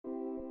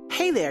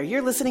Hey there,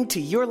 you're listening to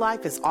Your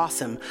Life is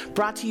Awesome,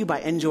 brought to you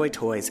by Enjoy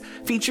Toys,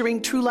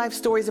 featuring true life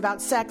stories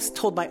about sex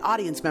told by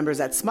audience members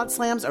at Smut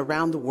Slams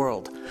around the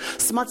world.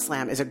 Smut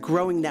Slam is a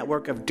growing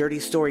network of dirty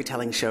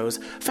storytelling shows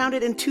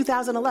founded in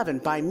 2011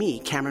 by me,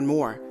 Cameron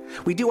Moore.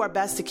 We do our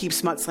best to keep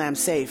Smut Slam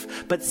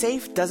safe, but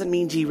safe doesn't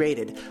mean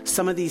G-rated.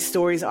 Some of these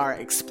stories are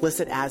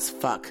explicit as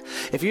fuck.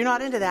 If you're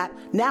not into that,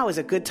 now is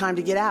a good time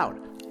to get out.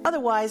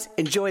 Otherwise,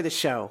 enjoy the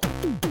show.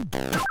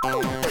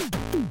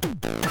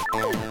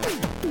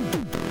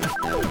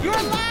 Your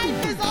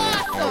life is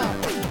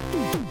awesome!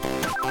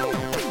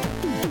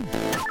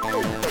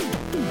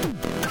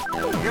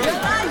 Your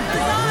life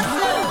is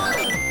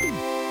awesome!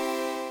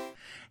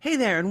 Hey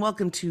there, and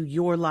welcome to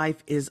Your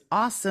Life is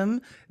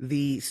Awesome,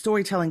 the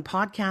storytelling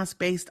podcast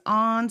based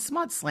on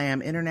Smut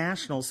Slam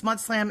International. Smut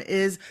Slam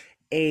is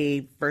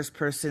a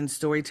first-person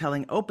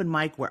storytelling open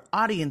mic where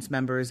audience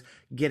members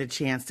get a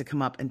chance to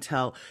come up and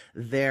tell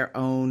their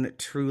own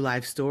true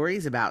life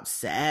stories about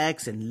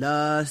sex and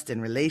lust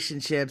and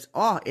relationships.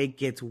 Oh, it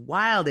gets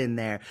wild in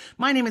there.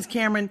 My name is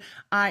Cameron.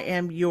 I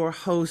am your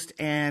host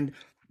and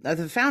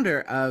the founder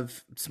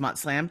of Smut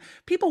Slam.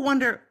 People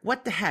wonder,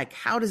 what the heck?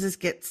 How does this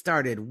get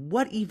started?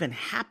 What even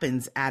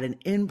happens at an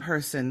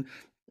in-person,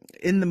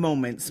 in the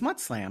moment Smut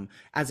Slam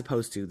as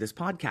opposed to this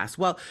podcast?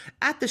 Well,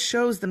 at the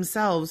shows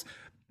themselves,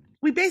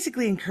 we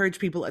basically encourage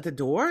people at the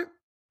door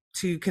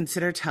to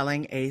consider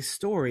telling a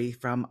story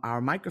from our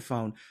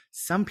microphone.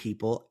 Some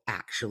people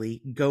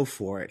actually go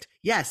for it.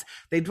 Yes,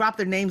 they drop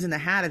their names in the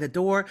hat at the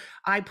door.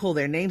 I pull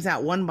their names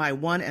out one by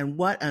one, and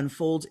what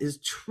unfolds is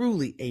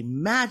truly a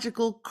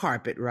magical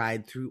carpet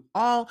ride through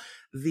all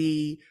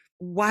the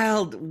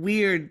wild,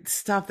 weird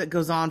stuff that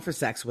goes on for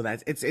sex with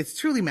us. It's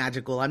truly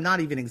magical. I'm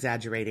not even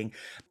exaggerating.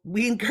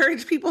 We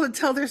encourage people to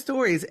tell their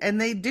stories, and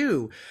they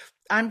do.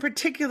 I'm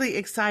particularly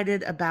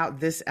excited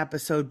about this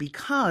episode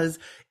because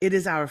it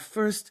is our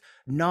first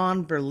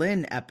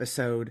non-Berlin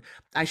episode.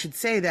 I should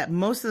say that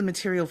most of the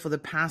material for the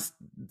past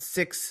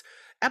 6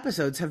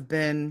 episodes have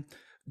been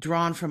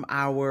drawn from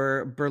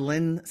our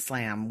Berlin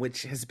Slam,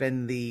 which has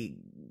been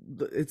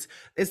it's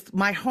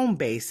my home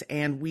base,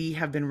 and we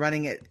have been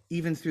running it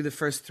even through the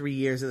first 3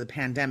 years of the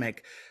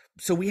pandemic.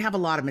 So we have a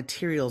lot of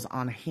materials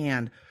on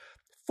hand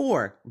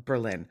for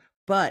Berlin.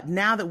 But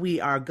now that we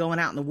are going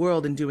out in the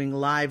world and doing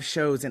live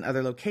shows in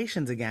other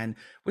locations again,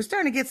 we're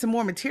starting to get some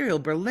more material.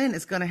 Berlin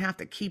is going to have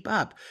to keep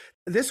up.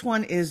 This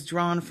one is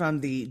drawn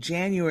from the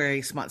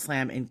January Smut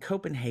Slam in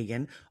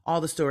Copenhagen.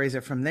 All the stories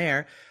are from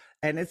there.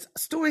 And it's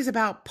stories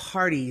about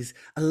parties,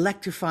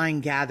 electrifying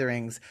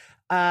gatherings.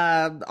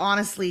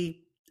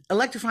 Honestly,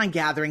 electrifying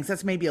gatherings,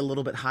 that's maybe a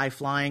little bit high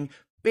flying.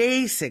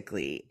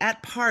 Basically,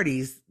 at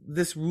parties,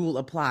 this rule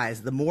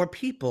applies. The more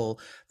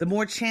people, the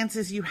more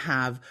chances you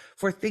have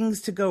for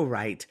things to go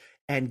right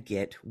and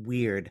get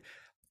weird.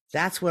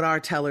 That's what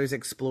our tellers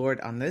explored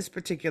on this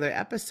particular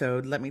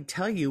episode. Let me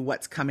tell you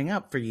what's coming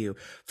up for you.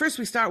 First,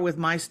 we start with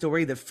my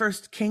story, the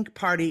first kink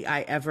party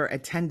I ever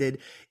attended.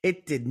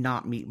 It did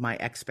not meet my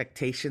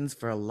expectations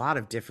for a lot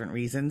of different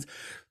reasons.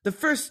 The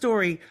first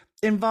story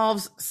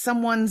involves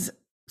someone's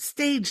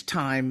stage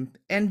time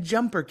and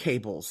jumper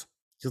cables.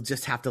 You'll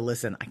just have to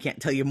listen. I can't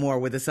tell you more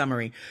with a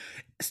summary.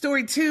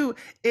 Story 2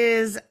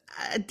 is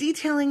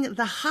detailing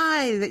the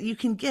high that you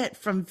can get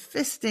from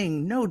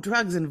fisting, no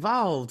drugs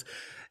involved.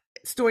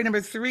 Story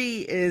number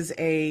 3 is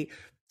a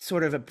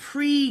sort of a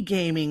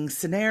pre-gaming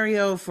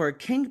scenario for a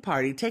kink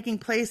party taking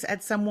place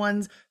at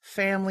someone's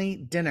family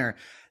dinner.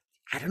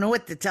 I don't know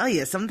what to tell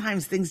you.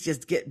 Sometimes things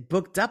just get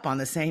booked up on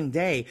the same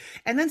day.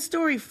 And then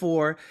story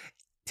 4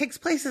 takes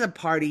place at a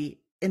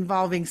party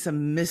involving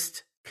some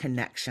missed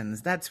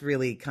connections. That's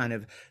really kind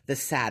of the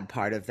sad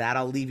part of that.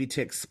 I'll leave you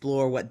to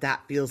explore what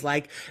that feels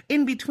like.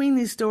 In between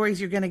these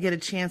stories, you're going to get a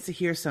chance to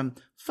hear some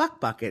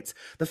fuck buckets.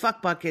 The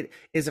fuck bucket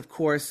is, of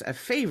course, a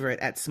favorite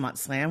at Smut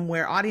Slam,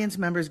 where audience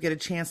members get a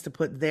chance to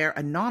put their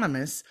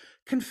anonymous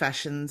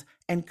confessions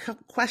and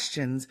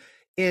questions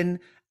in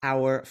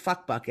our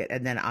fuck bucket.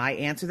 And then I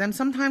answer them,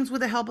 sometimes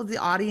with the help of the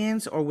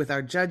audience or with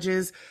our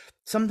judges.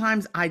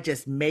 Sometimes I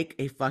just make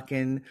a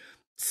fucking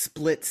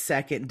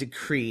split-second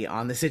decree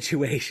on the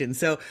situation.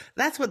 So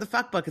that's what the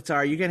fuck buckets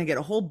are. You're going to get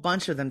a whole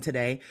bunch of them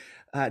today.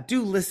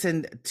 Do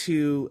listen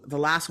to the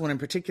last one in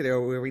particular,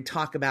 where we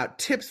talk about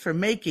tips for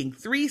making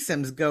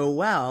threesomes go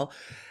well.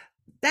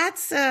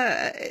 That's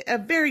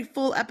a very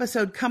full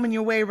episode coming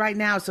your way right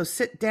now. So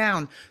sit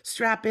down,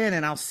 strap in,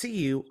 and I'll see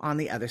you on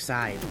the other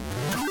side.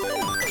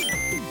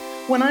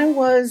 When I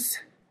was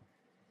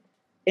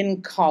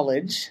in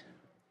college,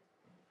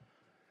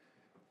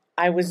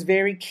 I was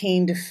very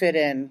keen to fit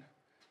in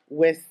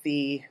with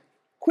the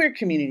queer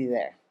community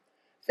there.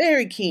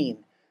 Very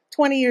keen.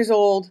 20 years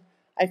old.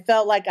 I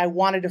felt like I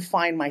wanted to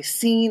find my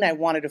scene. I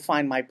wanted to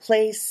find my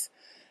place.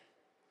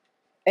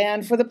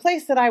 And for the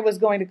place that I was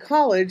going to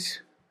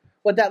college,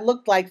 what that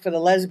looked like for the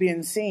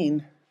lesbian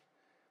scene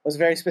was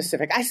very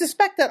specific. I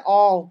suspect that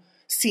all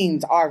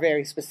scenes are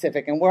very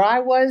specific. And where I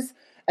was,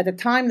 at the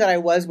time that I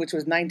was, which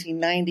was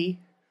 1990,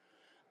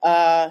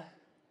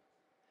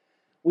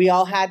 we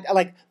all had,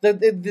 like,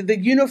 the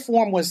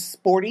uniform was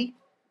sporty.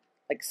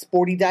 like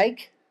sporty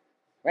dyke,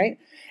 right?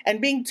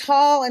 And being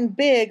tall and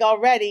big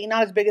already,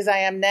 not as big as I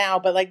am now,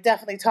 but like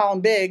definitely tall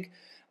and big,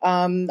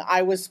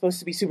 I was supposed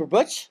to be super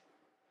butch,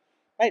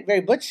 right?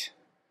 Very butch.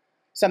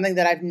 Something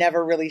that I've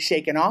never really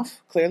shaken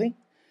off, clearly.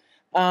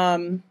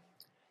 And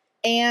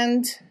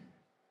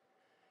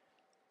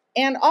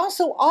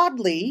also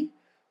oddly,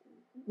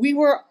 we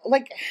were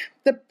like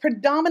the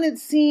predominant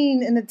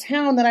scene in the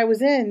town that I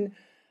was in,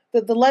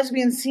 the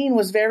lesbian scene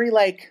was very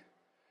like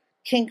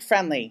kink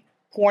friendly,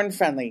 porn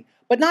friendly,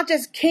 but not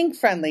just kink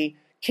friendly,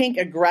 kink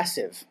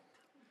aggressive.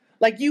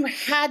 Like you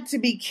had to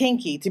be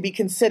kinky to be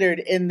considered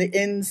in the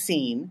in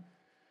scene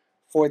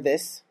for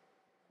this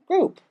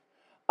group.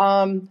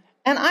 And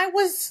I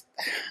was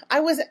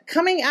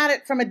coming at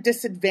it from a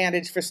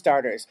disadvantage for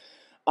starters.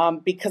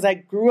 Because I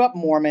grew up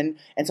Mormon,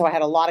 and so I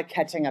had a lot of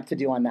catching up to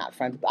do on that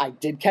front. I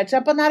did catch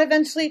up on that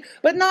eventually,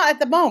 but not at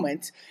the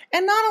moment.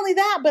 And not only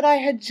that, but I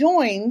had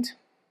joined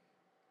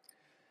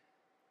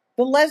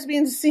the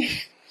lesbian scene.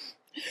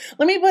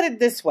 Let me put it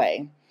this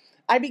way.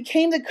 I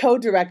became the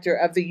co-director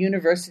of the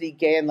University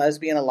Gay and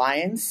Lesbian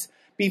Alliance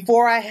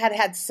before I had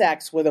had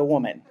sex with a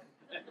woman.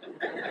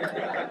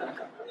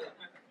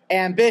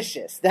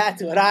 Ambitious,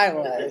 that's what I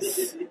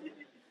was.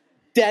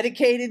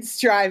 Dedicated,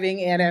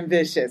 striving, and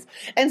ambitious.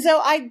 And so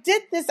I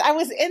did this, I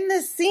was in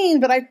this scene,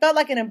 but I felt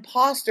like an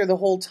imposter the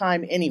whole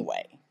time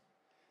anyway.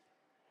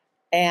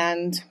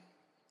 And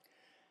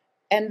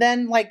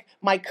then like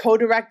my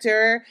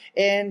co-director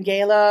in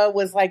Gala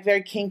was like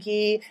very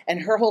kinky,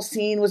 and her whole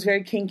scene was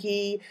very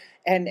kinky.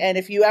 And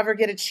if you ever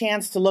get a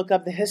chance to look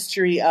up the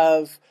history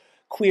of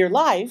queer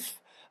life,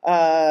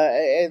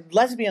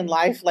 lesbian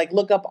life, like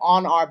look up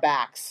On Our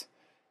Backs.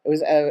 It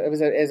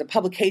was a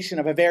publication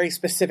of a very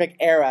specific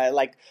era,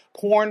 like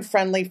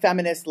porn-friendly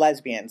feminist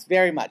lesbians,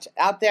 very much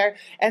out there.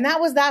 And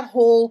that was that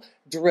whole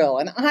drill.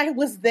 And I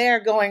was there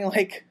going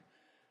like,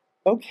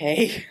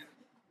 okay,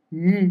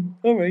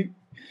 all right.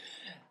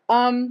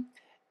 And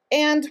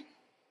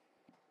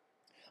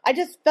I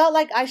just felt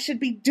like I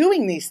should be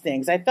doing these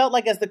things. I felt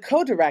like as the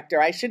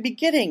co-director, I should be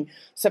getting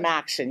some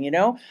action, you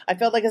know? I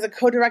felt like as a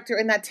co-director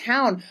in that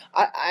town,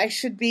 I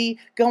should be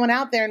going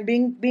out there and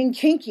being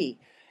kinky.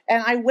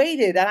 And I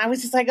waited, and I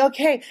was just like,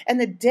 okay. And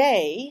the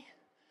day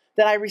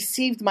that I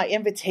received my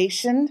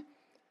invitation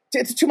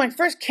to my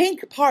first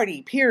kink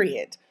party,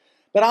 period,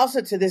 but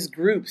also to this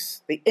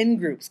group's, the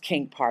in-group's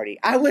kink party,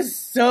 I was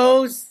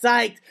so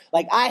psyched,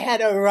 like I had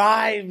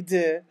arrived.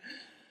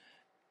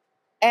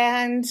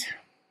 And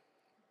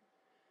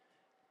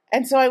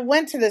so I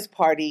went to this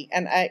party,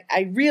 and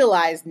I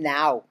realized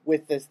now,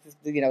 with this,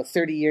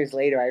 30 years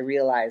later, I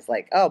realized,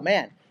 like, oh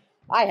man,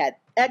 I had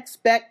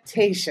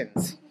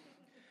expectations.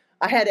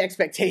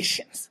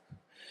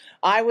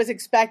 I was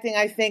expecting,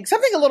 I think,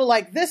 something a little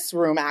like this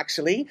room,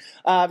 actually.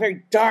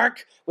 Very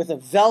dark, with the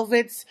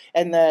velvets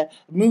and the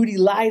moody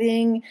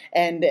lighting,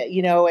 and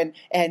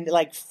and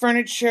like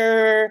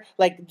furniture,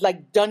 like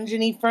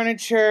dungeony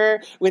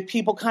furniture, with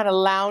people kind of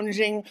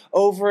lounging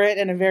over it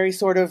in a very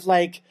sort of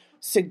like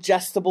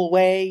suggestible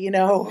way,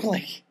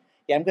 like,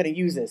 yeah, I'm going to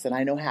use this, and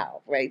I know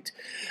how, right?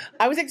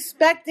 I was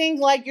expecting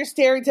like your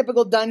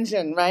stereotypical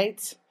dungeon,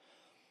 right?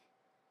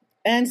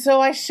 And so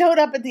I showed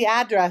up at the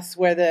address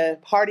where the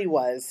party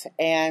was,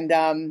 and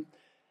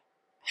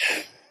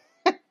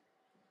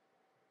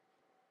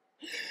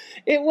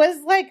it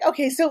was like,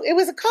 okay, so it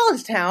was a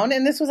college town,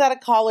 and this was at a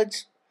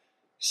college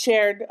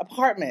shared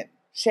apartment,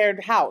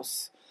 shared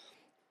house.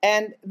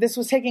 And this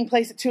was taking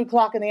place at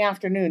 2:00 in the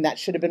afternoon. That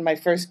should have been my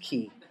first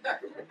key.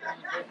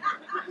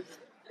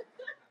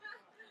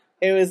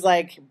 It was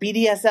like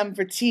BDSM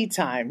for tea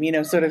time,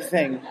 sort of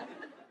thing.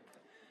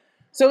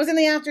 So it was in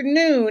the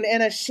afternoon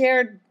in a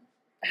shared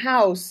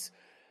house,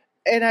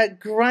 in a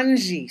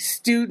grungy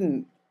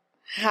student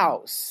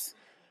house,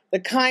 the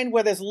kind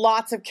where there's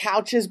lots of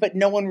couches but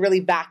no one really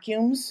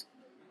vacuums,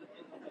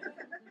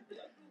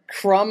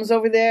 crumbs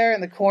over there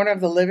in the corner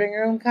of the living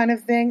room kind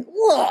of thing.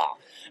 Ugh,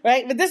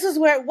 right? But this is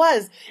where it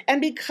was,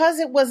 and because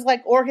it was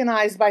like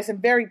organized by some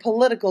very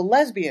political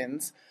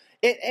lesbians,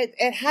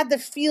 it had the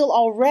feel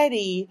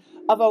already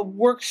of a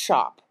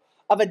workshop,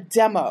 of a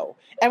demo.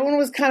 Everyone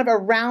was kind of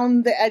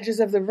around the edges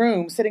of the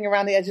room, sitting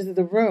around the edges of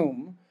the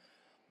room.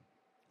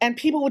 And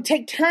people would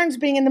take turns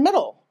being in the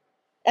middle.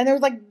 And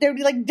there'd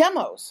be like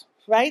demos,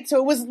 right? So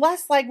it was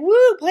less like,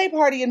 woo, play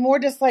party, and more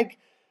just like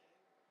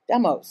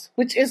demos,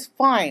 which is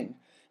fine.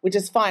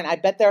 I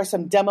bet there are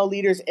some demo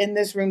leaders in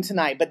this room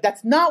tonight, but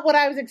that's not what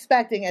I was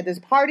expecting at this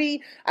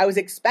party. I was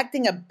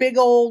expecting a big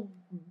old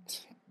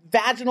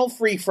vaginal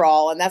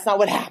free-for-all, and that's not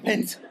what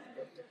happened.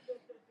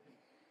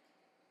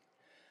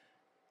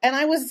 And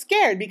I was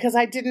scared because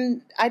I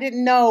didn't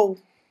know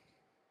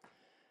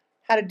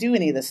how to do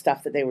any of the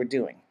stuff that they were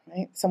doing.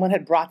 Right? Someone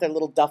had brought their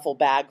little duffel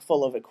bag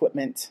full of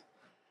equipment.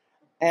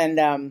 And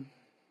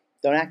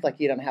don't act like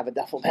you don't have a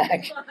duffel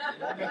bag.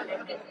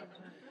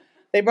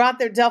 They brought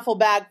their duffel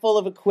bag full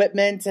of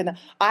equipment, and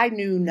I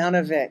knew none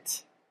of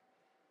it.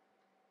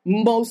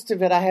 Most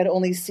of it I had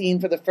only seen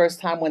for the first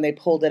time when they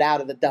pulled it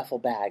out of the duffel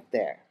bag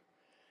there.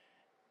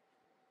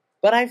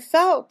 But I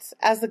felt,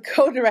 as the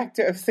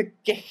co-director of the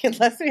Gay and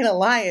Lesbian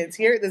Alliance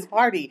here at this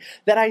party,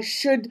 that I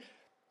should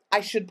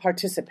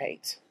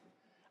participate.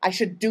 I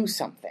should do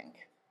something.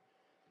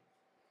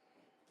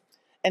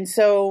 And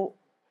so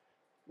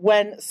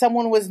when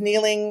someone was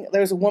kneeling,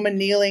 there was a woman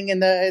kneeling in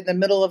the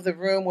middle of the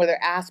room with her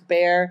ass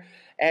bare,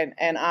 and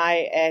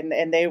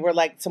they were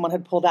like, someone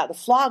had pulled out the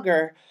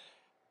flogger.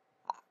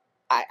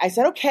 I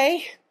said,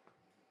 okay,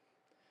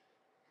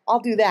 I'll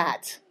do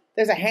that.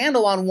 There's a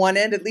handle on one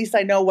end. At least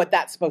I know what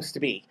that's supposed to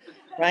be,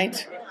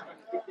 right?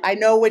 I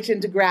know which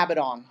end to grab it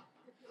on.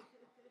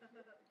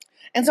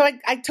 And so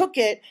I took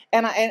it,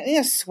 and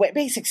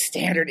basic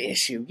standard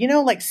issue,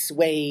 like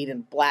suede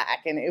and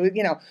black, and it was,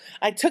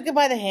 I took it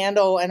by the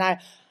handle, and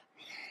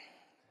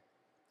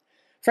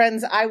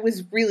friends, I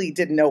really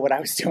didn't know what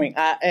I was doing,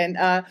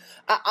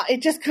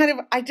 it just kind of,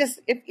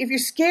 if you're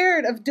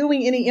scared of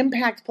doing any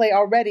impact play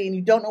already, and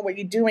you don't know what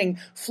you're doing,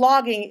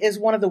 flogging is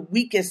one of the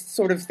weakest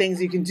sort of things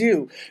you can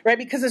do, right?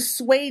 Because the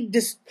suede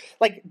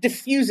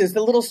diffuses,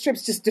 the little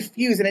strips just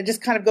diffuse, and it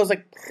just kind of goes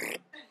like.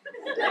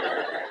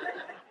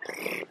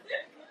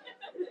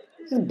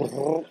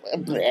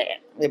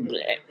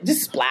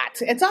 Just splat.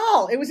 It's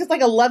all. It was just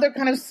like a leather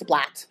kind of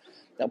splat.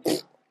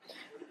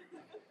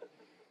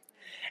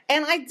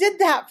 And I did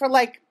that for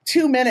like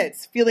 2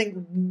 minutes,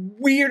 feeling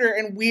weirder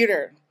and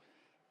weirder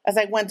as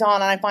I went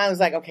on. And I finally was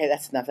like, okay,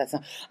 that's enough.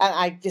 And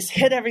I just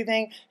hit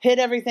everything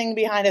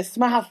behind us.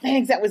 Smile,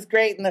 thanks, that was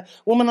great. And the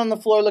woman on the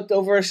floor looked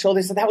over her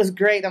shoulder and said, that was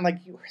great. I'm like,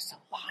 you are so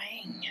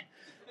lying.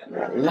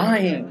 You're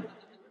lying.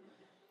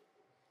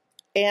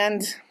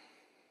 And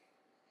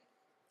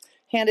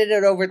handed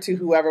it over to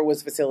whoever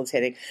was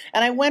facilitating.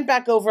 And I went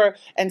back over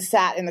and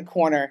sat in the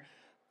corner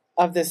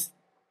of this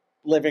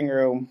living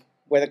room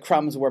where the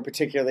crumbs were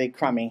particularly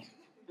crummy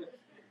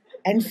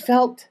and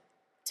felt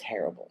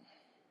terrible.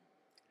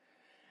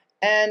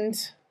 And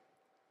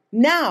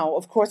now,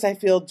 of course, I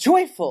feel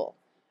joyful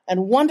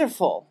and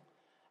wonderful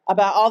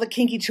about all the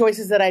kinky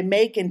choices that I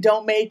make and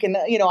don't make. And,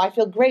 I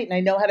feel great, and I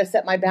know how to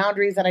set my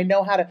boundaries, and I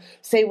know how to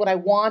say what I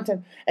want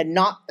and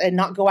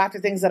not go after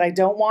things that I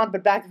don't want.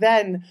 But back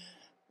then,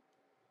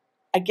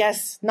 I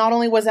guess not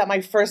only was that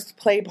my first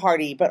play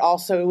party, but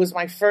also it was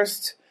my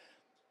first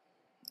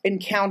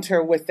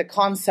encounter with the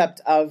concept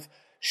of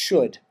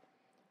should.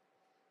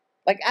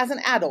 Like, as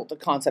an adult, the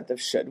concept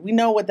of should. We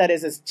know what that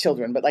is as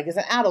children, but like as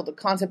an adult, the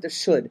concept of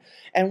should.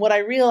 And what I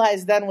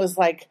realized then was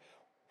like,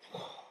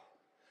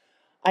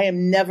 I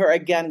am never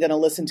again going to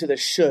listen to the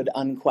should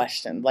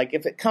unquestioned. Like,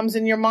 if it comes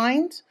in your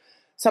mind,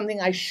 something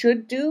I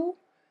should do,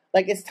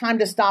 like, it's time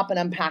to stop and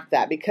unpack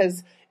that,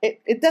 because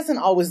it doesn't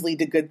always lead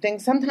to good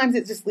things. Sometimes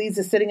it just leads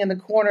to sitting in the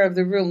corner of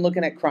the room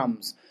looking at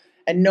crumbs.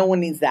 And no one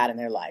needs that in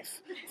their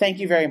life. Thank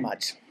you very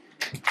much.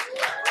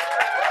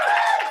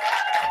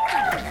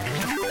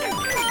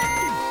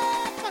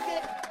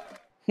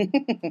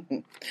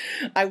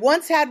 I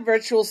once had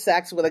virtual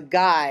sex with a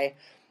guy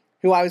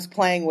who I was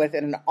playing with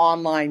in an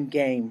online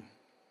game.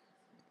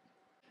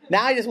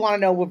 Now I just want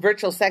to know, with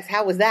virtual sex,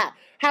 how was that?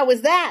 How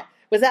was that?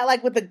 Was that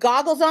like with the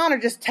goggles on or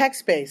just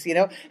text-based,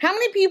 How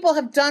many people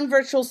have done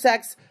virtual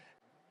sex?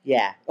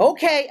 Yeah.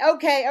 Okay.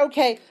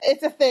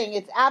 It's a thing.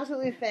 It's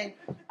absolutely a thing.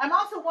 I'm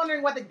also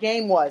wondering what the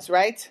game was,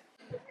 right?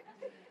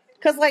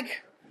 Because,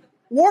 like,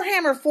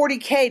 Warhammer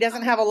 40K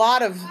doesn't have a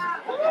lot of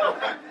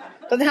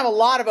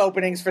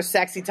openings for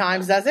sexy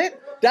times, does it?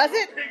 Does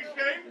it?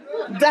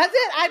 Does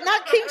it? I'm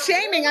not kink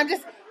shaming.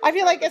 I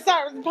feel like it's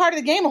not part of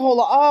the game a whole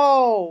lot.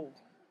 Oh.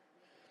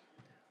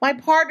 My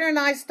partner and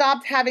I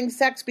stopped having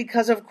sex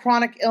because of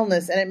chronic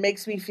illness, and it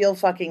makes me feel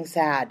fucking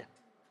sad.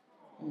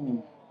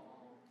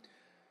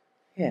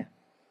 Yeah.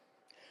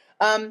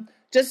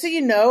 Just so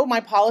you know,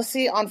 my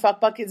policy on fuck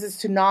buckets is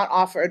to not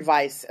offer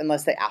advice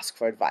unless they ask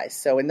for advice.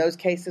 So in those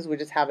cases, we're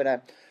just having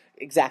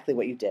exactly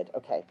what you did.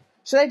 Okay.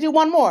 Should I do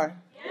one more?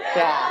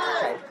 Yeah.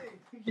 Okay.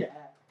 Yeah.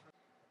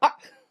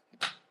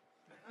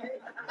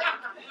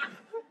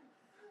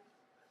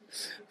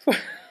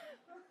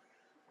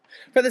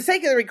 For the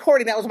sake of the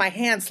recording, that was my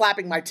hand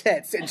slapping my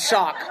tits in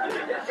shock.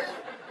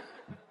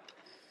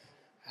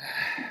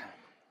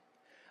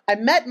 I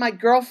met my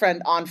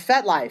girlfriend on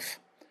FetLife.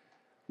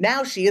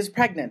 Now she is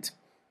pregnant.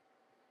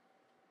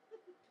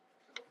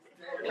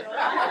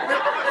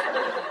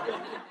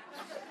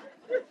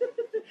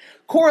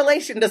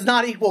 Correlation does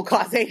not equal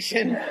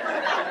causation.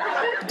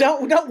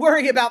 Don't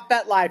worry about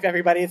FetLife,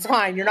 everybody. It's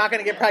fine. You're not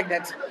going to get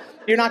pregnant.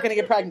 You're not going to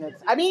get pregnant.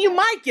 I mean, you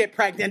might get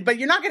pregnant, but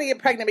you're not going to get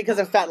pregnant because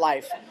of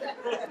FetLife.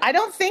 I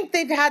don't think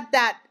they've had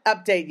that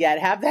update yet,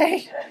 have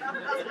they?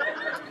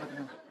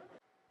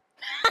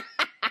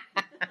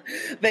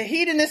 The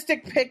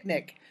hedonistic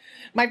picnic.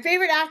 My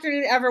favorite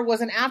afternoon ever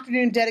was an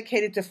afternoon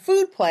dedicated to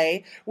food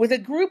play with a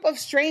group of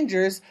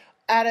strangers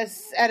at a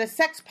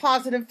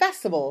sex-positive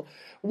festival.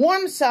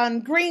 Warm sun,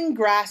 green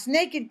grass,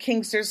 naked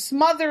kinksters,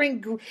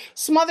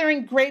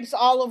 smothering grapes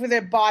all over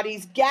their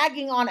bodies,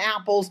 gagging on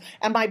apples,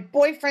 and my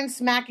boyfriend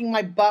smacking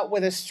my butt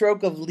with a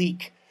stroke of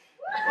leek.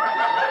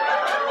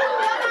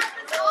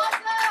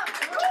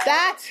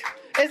 That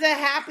is a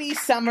happy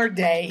summer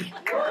day.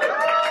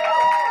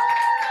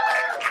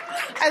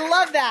 I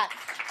love that.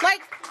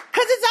 Like,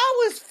 because it's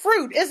always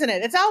fruit, isn't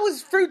it? It's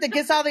always fruit that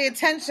gets all the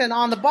attention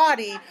on the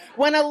body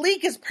when a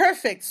leek is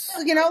perfect.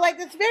 You know, like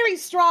it's very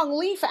strong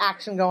leaf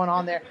action going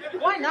on there.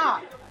 Why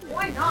not?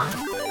 Why not?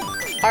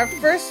 Our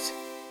first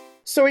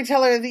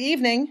storyteller of the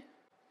evening,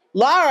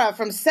 Laura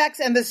from Sex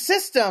and the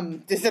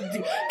System. Give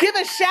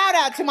a shout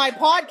out to my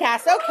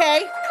podcast.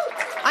 Okay.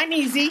 I'm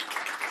easy.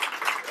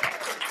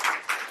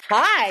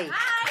 Hi.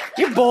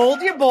 You're bold.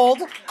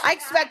 I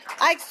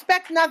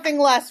expect nothing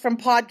less from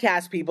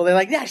podcast people. They're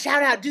like, yeah,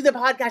 shout out, do the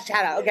podcast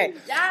shout out. Okay.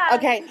 Yeah.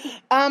 Okay.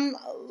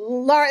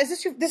 Laura,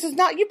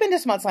 you've been to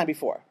Smut Slam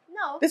before?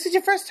 No. This is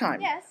your first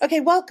time? Yes. Okay,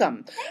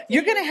 welcome.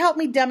 You're going to help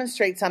me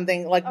demonstrate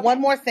something,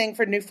 one more thing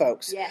for new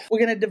folks. Yes. We're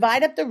going to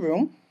divide up the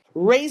room,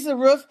 raise the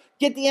roof,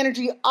 get the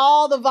energy,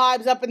 all the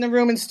vibes up in the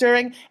room and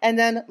stirring, and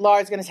then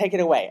Laura's going to take it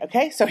away.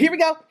 Okay? So here we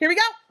go.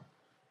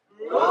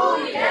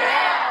 Ooh,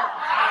 yeah,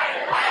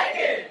 I like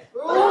it.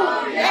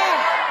 Ooh, yeah,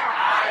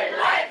 I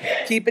like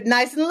it. Keep it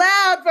nice and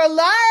loud for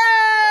Laura!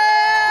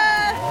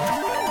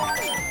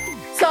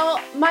 So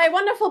my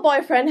wonderful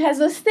boyfriend has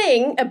this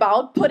thing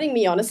about putting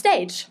me on a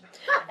stage.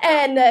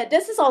 And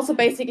this is also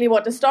basically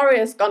what the story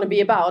is going to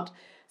be about.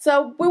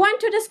 So we went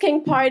to this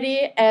kink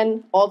party,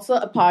 and also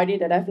a party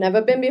that I've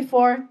never been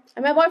before.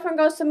 And my boyfriend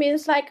goes to me and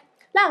is like,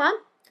 Lara,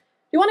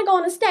 you want to go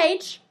on a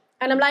stage?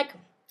 And I'm like,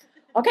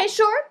 okay,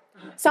 sure.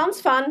 Sounds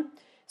fun.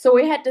 So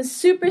we had this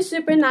super,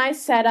 super nice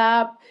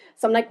setup.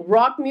 Some like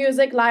rock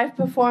music live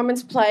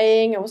performance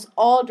playing. I was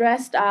all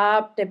dressed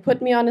up. They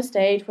put me on a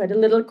stage. We had a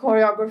little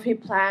choreography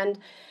planned.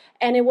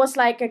 And it was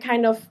like a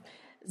kind of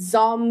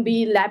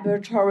zombie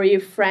laboratory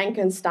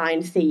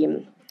Frankenstein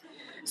theme.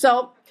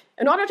 So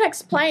in order to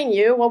explain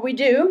you what we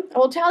do, I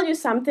will tell you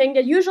something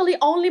that usually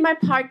only my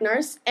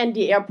partners and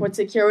the airport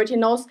security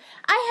knows.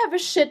 I have a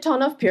shit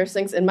ton of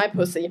piercings in my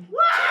pussy.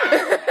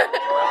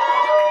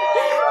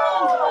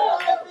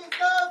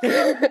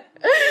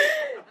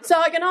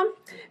 So,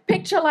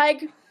 picture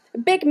like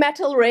big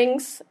metal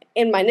rings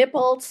in my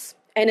nipples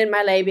and in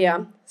my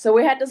labia. So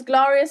we had this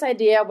glorious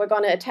idea, we're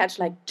going to attach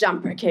like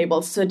jumper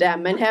cables to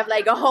them and have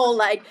like a whole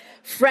like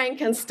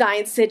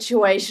Frankenstein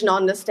situation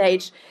on the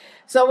stage.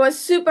 So I was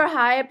super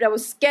hyped. I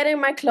was getting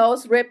my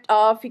clothes ripped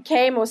off. He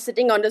came, I was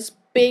sitting on this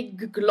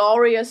big,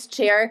 glorious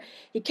chair.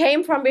 He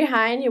came from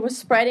behind, he was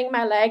spreading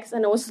my legs,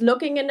 and I was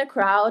looking in the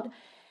crowd.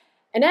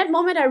 And at that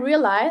moment I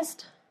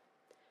realized,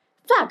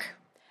 fuck,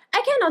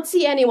 I cannot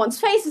see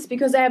anyone's faces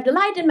because I have the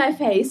light in my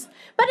face,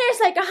 but there's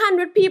like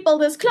 100 people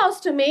this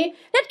close to me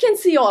that can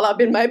see all up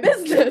in my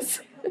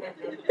business.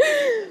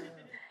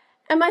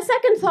 And my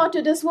second thought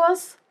to this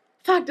was,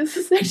 fuck, this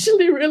is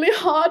actually really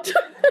hot.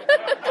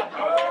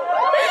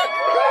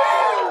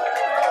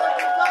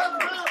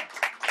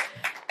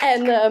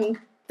 And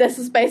this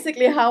is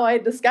basically how I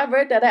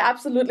discovered that I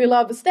absolutely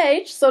love a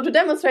stage. So to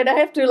demonstrate, I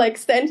have to like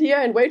stand here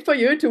and wait for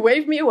you to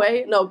wave me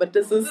away. No, but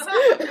this is...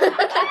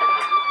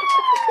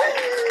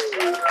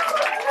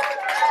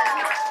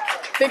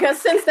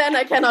 Because since then,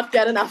 I cannot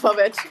get enough of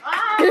it.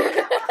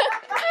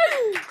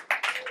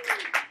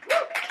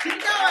 Keep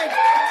going.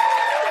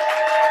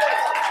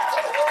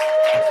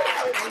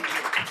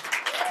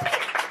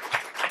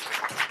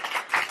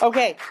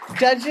 Okay,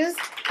 judges,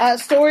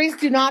 stories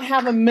do not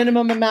have a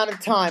minimum amount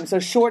of time, so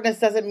shortness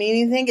doesn't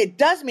mean anything. It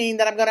does mean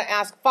that I'm going to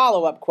ask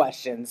follow-up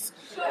questions.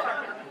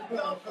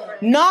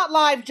 Not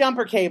live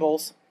jumper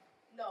cables.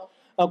 No.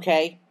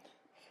 Okay.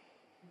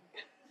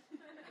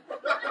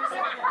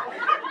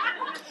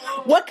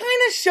 What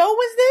kind of show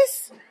was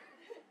this?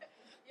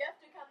 You have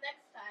to come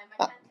next time.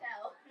 I can't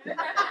tell.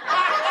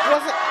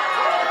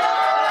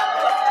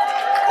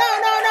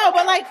 No,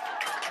 but like,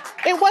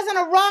 it wasn't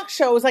a rock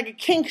show. It was like a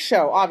kink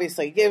show,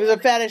 obviously. It was a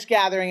fetish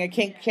gathering, a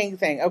kink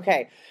thing.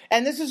 Okay.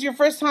 And this was your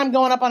first time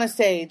going up on a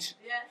stage?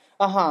 Yes.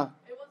 Uh-huh.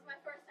 It was my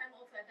first time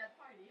also at that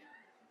party.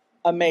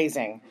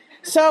 Amazing.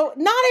 So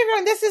not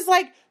everyone,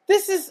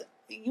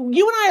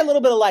 you and I are a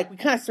little bit alike. We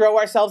kind of throw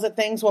ourselves at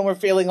things when we're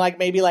feeling like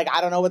maybe like,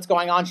 I don't know what's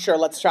going on. Sure,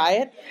 let's try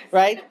it.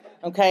 Right?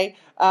 Okay.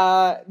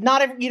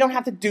 You don't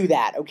have to do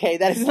that. Okay.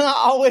 That is not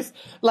always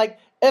like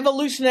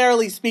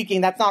evolutionarily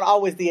speaking, that's not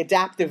always the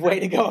adaptive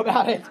way to go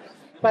about it.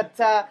 But,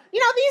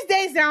 these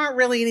days there aren't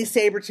really any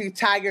saber-toothed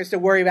tigers to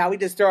worry about. We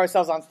just throw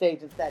ourselves on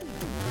stage instead.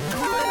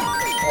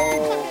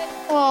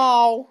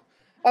 Oh.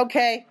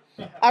 Okay.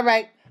 All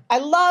right. I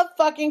love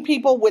fucking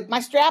people with my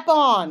strap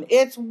on.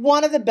 It's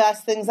one of the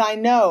best things I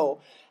know.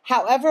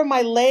 However,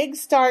 my legs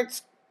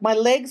start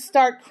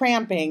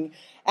cramping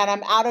and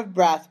I'm out of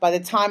breath by the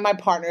time my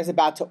partner is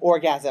about to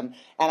orgasm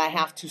and I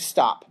have to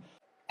stop.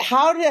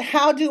 How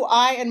do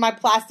I and my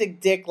plastic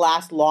dick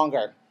last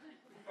longer?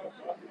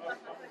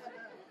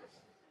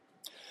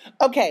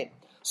 Okay.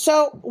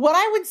 So what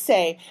I would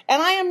say,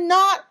 and I'm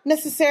not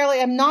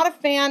a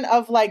fan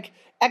of like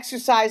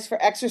exercise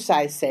for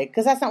exercise sake,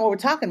 because that's not what we're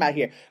talking about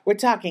here. We're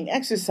talking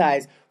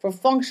exercise for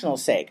functional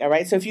sake, all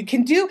right? So if you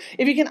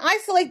can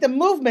isolate the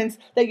movements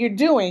that you're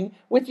doing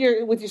with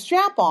your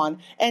strap on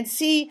and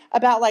see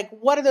about like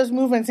what are those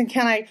movements and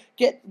can I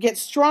get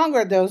stronger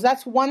at those,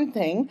 that's one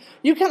thing.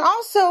 You can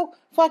also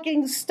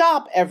fucking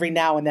stop every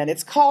now and then.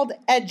 It's called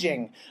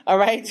edging, all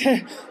right? Sorry,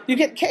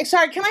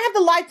 can I have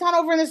the lights on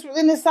over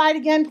in this side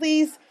again,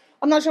 please?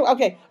 I'm not sure.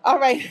 Okay, all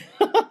right.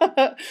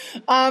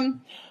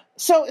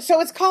 So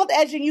it's called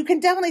edging. You can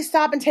definitely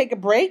stop and take a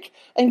break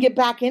and get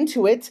back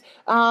into it.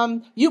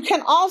 You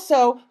can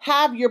also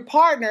have your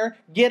partner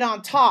get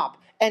on top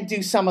and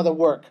do some of the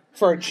work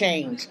for a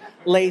change.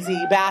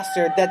 Lazy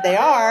bastard that they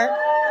are.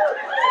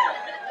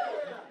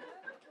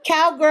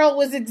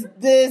 Cowgirl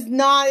is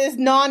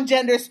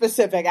non-gender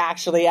specific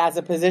actually as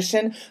a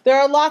position. There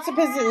are lots of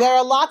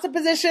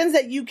positions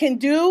that you can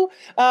do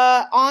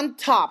on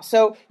top.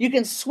 So you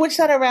can switch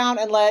that around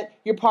and let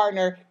your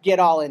partner get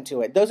all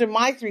into it. Those are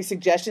my 3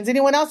 suggestions.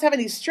 Anyone else have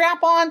any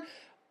strap-on,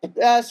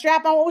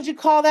 what would you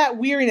call that?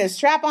 Weariness,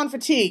 strap-on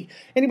fatigue.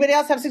 Anybody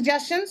else have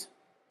suggestions?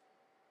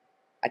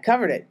 I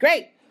covered it.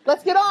 Great.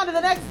 Let's get on to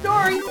the next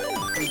story.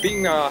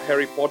 Being a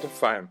Harry Potter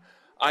fan,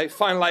 I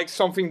find like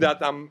something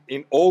that I'm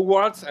in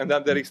Hogwarts, and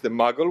then there is the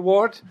Muggle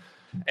world,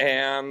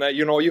 and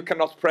you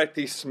cannot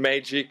practice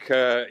magic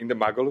in the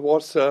Muggle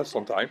world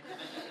sometimes,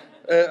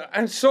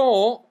 and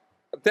so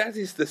that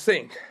is the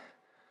thing.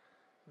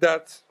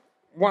 That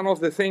one of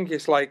the things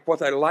is like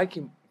what I like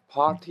in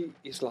party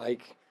is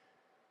like,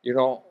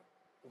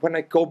 when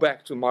I go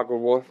back to Muggle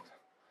world,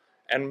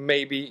 and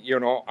maybe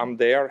I'm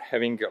there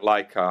having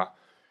like a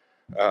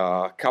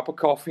cup of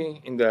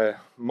coffee in the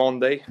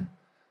Monday.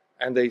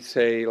 And they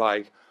say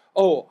like,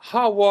 "Oh,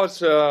 how was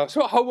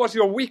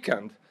your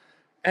weekend?"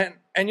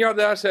 And you're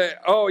there say,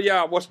 "Oh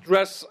yeah, I was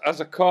dressed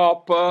as a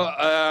cop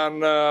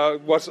and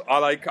was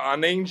like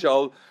an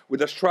angel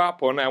with a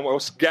strap on and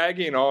was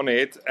gagging on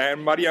it.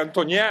 And Marie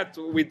Antoinette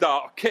with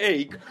a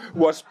cake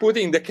was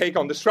putting the cake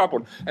on the strap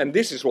on." And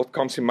this is what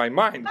comes in my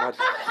mind, but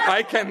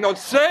I cannot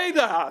say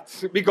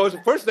that because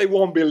first they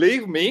won't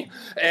believe me,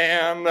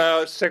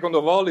 and second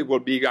of all, it will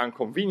be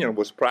inconvenient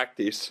with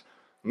practice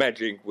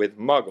magic with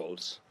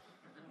Muggles.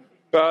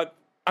 But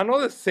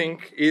another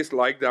thing is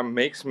like that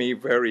makes me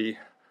very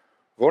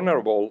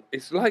vulnerable.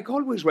 It's like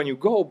always when you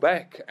go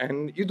back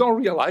and you don't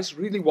realize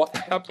really what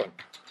happened.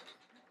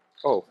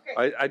 Oh,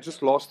 I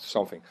just lost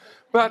something.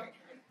 But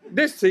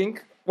this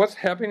thing was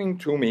happening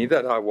to me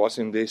that I was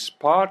in this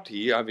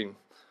party having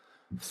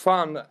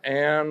fun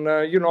and,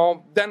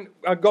 then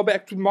I go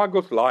back to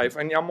Margot's life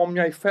and I'm on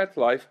my fat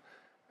life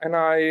and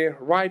I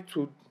write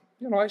to,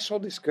 I saw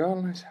this girl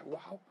and I said,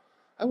 wow,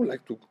 I would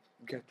like to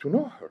get to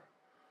know her.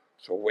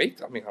 So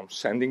I'm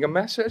sending a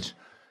message,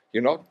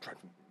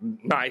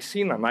 nice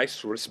in a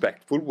nice,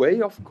 respectful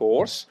way, of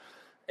course,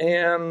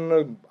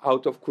 and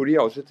out of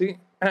curiosity.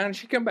 And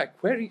she came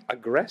back very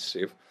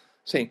aggressive,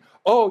 saying,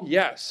 "Oh,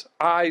 yes,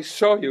 I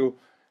saw you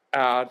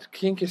at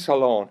Kinky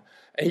Salon,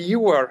 and you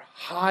were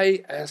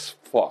high as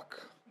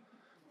fuck."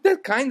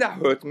 That kind of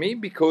hurt me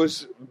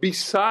because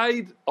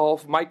beside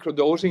of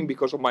microdosing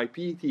because of my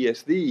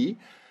PTSD,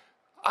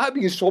 I've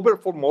been sober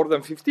for more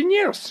than 15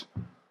 years.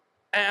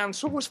 And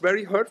so it was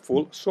very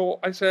hurtful. So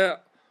I said,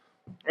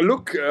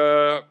 look,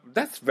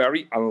 that's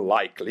very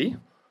unlikely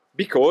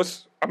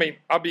because,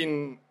 I've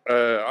been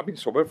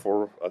sober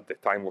for, at the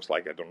time was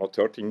like,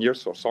 13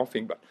 years or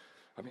something. But,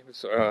 I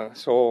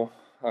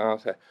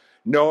said,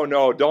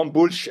 no, don't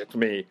bullshit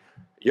me.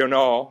 You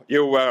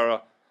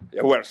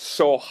were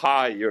so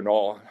high,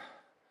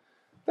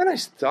 Then I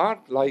start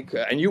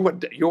and you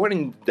were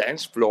in the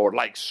dance floor,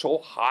 like so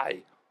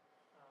high.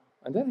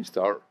 And then I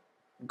start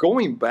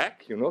going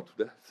back, to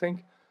the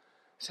thing.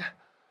 Say,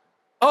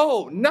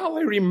 oh, now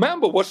I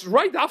remember. Was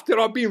right after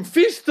I've been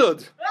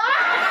fisted.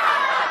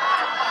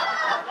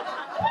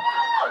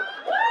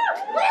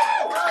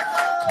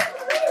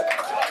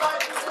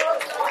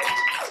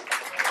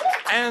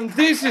 And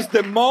this is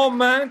the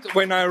moment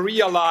when I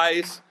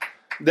realize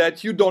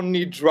that you don't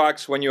need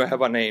drugs when you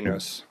have an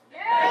anus.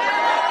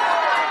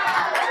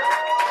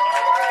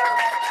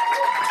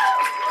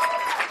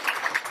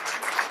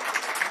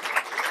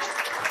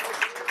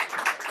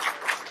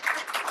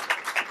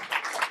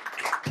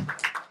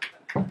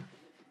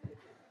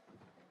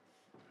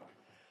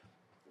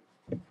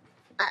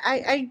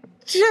 I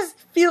just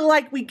feel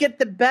like we get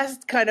the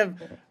best kind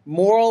of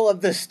moral of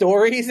the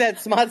stories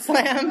at Smut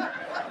Slam.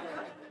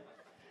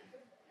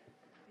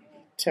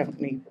 Don't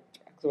need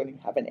drugs when you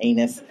have an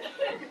anus.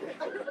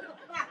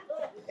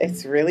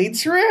 It's really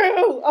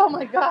true. Oh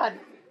my God.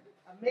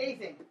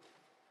 Amazing.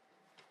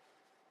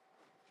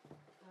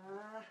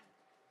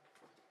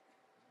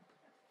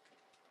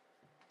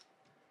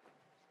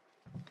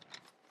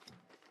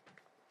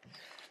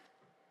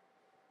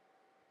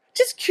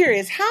 Just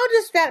curious, how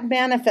does that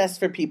manifest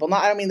for people?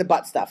 I don't mean the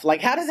butt stuff.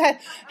 Like, how does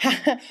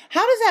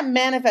that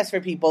manifest for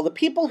people? The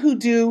people who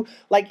do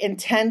like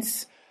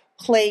intense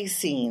play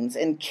scenes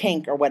in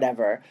kink or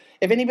whatever,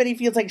 if anybody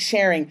feels like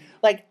sharing,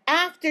 like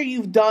after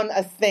you've done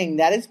a thing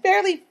that is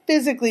fairly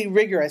physically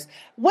rigorous,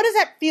 what does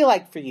that feel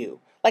like for you?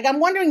 Like,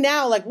 I'm wondering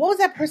now, like, what was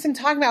that person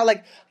talking about?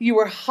 Like, you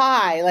were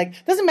high.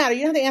 Like, doesn't matter.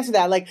 You don't have to answer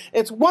that. Like,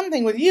 it's one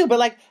thing with you, but,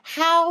 like,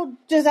 how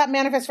does that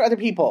manifest for other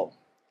people?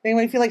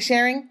 Anybody feel like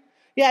sharing?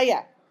 Yeah.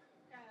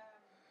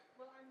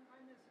 Well,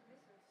 I'm a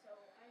submissive, so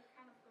I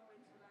kind of go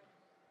into like...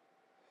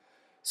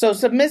 So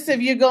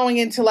submissive, you're going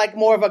into, like,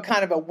 more of a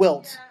kind of a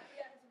wilt.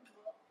 Yeah,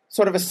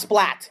 Sort of a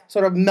splat.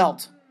 Sort of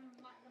melt.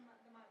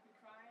 they might be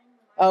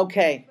crying.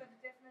 Okay. But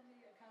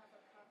definitely a kind of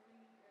a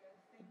cuddly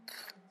thing.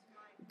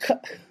 Might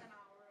an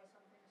hour or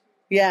something.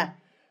 Yeah.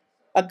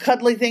 A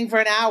cuddly thing for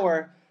an hour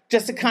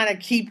just to kind of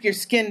keep your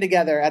skin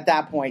together at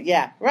that point.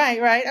 Yeah. Right.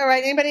 All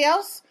right. Anybody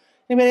else?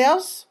 Yeah.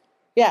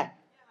 Yeah,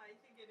 I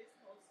think it is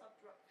called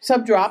sub-drop.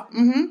 Sub-drop.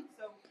 Mm-hmm.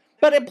 So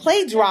But a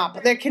play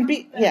drop, there can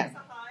be, yeah. there's a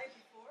high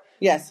before.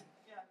 Yes.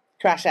 Yeah.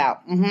 Crash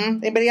out.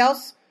 Mm-hmm. Anybody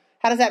else?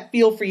 How does that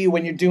feel for you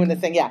when you're doing the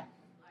thing? Yeah.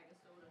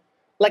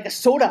 Like a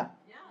soda.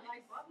 Yeah,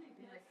 like bubbly.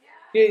 Like,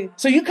 Yeah.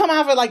 So you come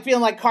out of it like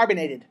feeling like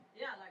carbonated.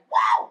 yeah, like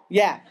Wow.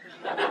 Yeah.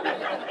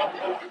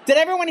 Did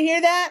everyone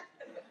hear that?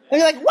 And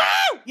you're like,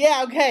 wow.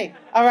 Yeah, okay.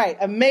 All right.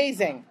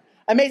 Amazing.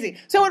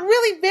 So it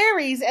really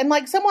varies. And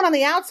like someone on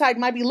the outside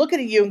might be looking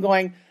at you and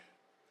going,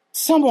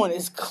 someone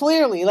is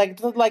clearly like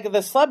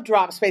the sub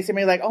drop space. And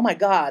be like, oh my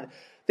God,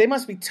 they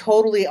must be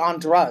totally on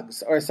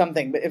drugs or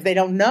something. But if they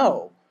don't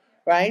know,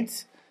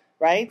 right?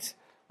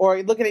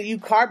 Or looking at you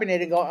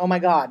carbonated and going, oh my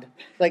God,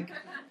 like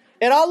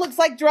it all looks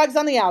like drugs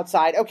on the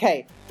outside.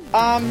 Okay.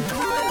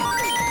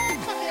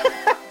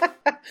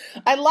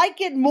 I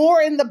like it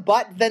more in the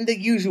butt than the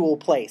usual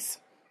place.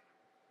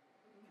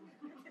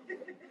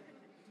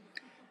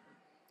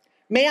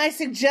 May I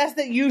suggest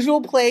that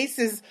usual place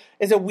is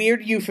a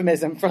weird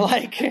euphemism for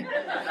like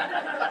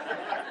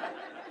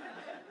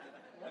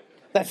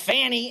the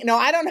fanny? No,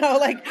 I don't know.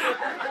 Like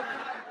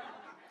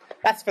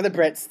that's for the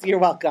Brits. You're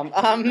welcome.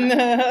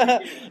 I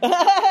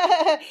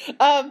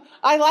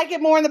like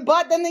it more in the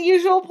butt than the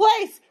usual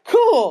place.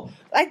 Cool.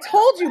 I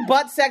told you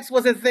butt sex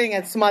was a thing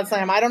at Smut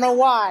Slam. I don't know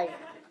why.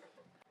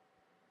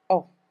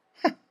 Oh.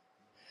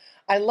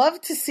 I love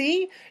to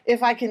see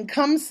if I can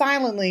come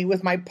silently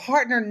with my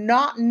partner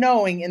not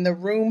knowing in the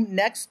room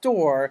next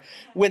door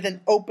with an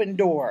open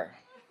door.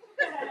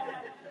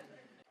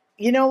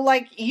 You know,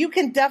 like, you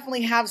can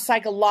definitely have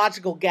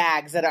psychological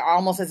gags that are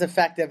almost as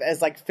effective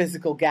as, like,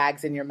 physical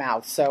gags in your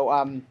mouth. So,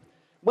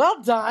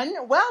 well done.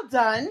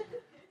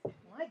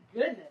 My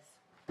goodness.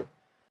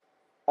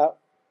 Oh,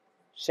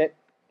 shit.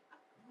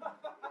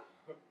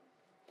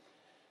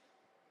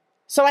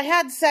 So I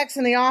had sex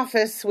in the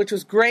office, which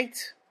was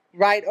great,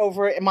 right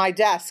over at my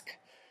desk.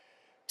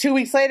 2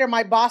 weeks later,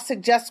 my boss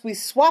suggests we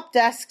swap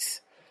desks.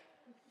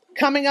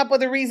 Coming up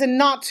with a reason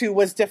not to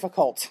was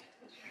difficult.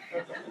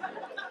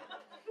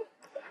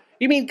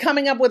 You mean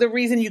coming up with a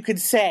reason you could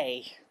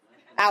say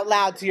out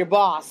loud to your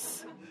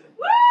boss?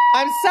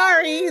 I'm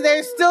sorry,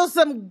 there's still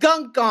some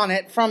gunk on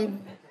it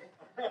from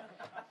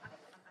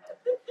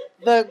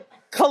the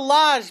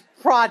collage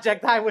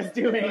project I was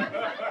doing. I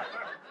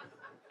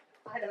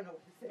don't know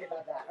what to say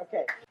about that.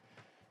 Okay.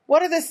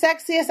 What are the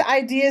sexiest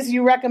ideas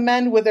you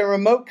recommend with a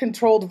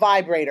remote-controlled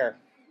vibrator?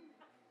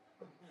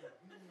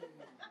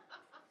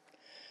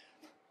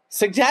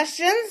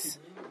 Suggestions?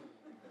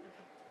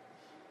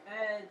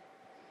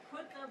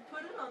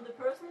 Put it on the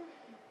person,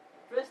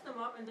 dress them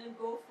up, and then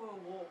go for a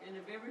walk in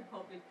a very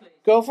public place.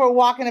 Go for a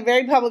walk in a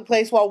very public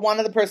place while one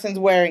of the person's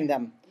wearing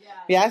them. Yeah.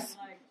 Yes?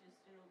 Like just,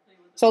 play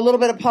with So a little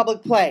bit of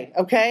public play,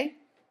 okay?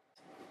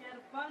 Get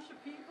a bunch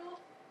of people,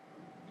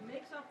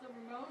 mix up the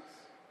remotes.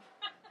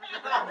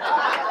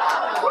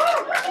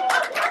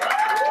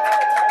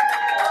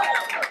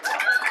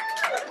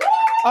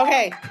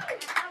 Okay.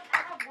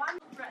 Have one,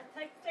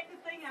 take the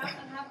thing out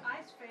and have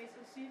ice face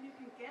and see if you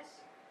can guess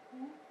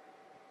who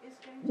is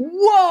going to...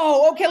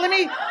 Whoa, okay, let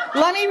me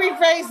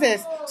rephrase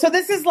this. So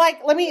this is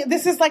like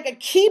a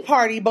key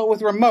party but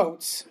with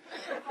remotes.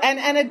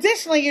 And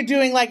additionally you're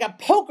doing like a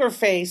poker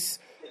face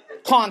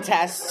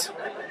contest.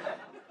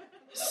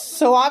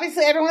 So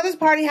obviously everyone at this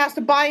party has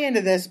to buy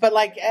into this, but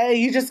like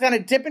you just gonna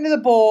dip into the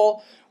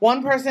bowl,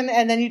 one person,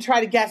 and then you try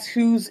to guess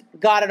who's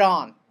got it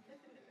on.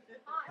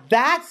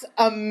 That's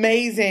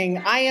amazing.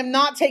 I am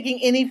not taking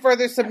any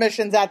further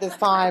submissions at this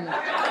time.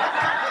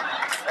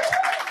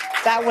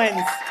 That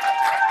wins.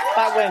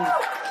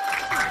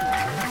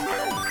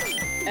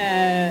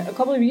 A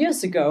couple of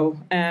years ago,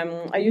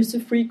 I used to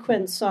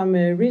frequent some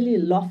really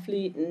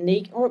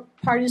lovely or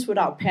parties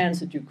without pants,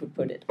 that you could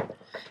put it.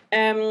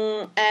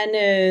 And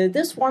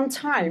this one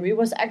time, it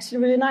was actually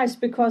really nice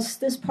because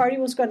this party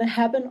was going to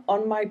happen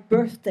on my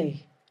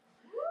birthday.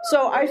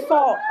 So I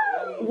thought,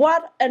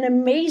 what an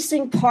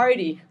amazing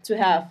party to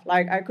have.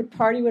 Like, I could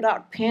party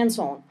without pants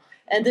on.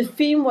 And the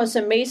theme was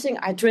amazing.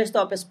 I dressed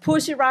up as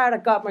Pussy Riot. I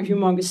got my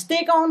humongous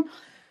stick on.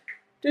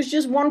 There's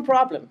just one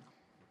problem.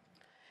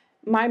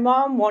 My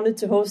mom wanted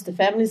to host the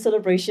family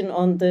celebration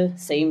on the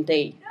same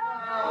day.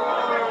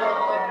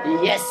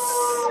 Yes.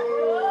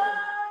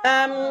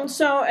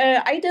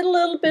 I did a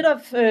little bit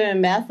of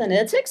math and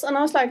ethics, and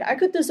I was like, I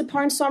could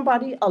disappoint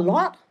somebody a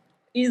lot.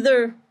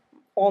 Either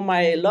all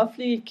my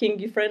lovely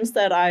kinky friends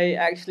that I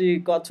actually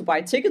got to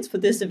buy tickets for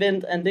this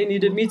event and they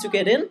needed me to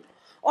get in,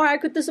 or I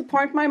could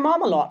disappoint my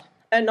mom a lot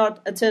and not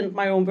attend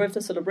my own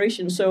birthday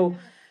celebration. So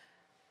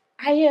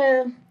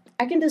I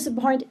can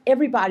disappoint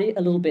everybody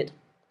a little bit.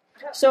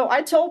 So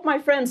I told my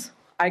friends,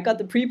 I got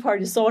the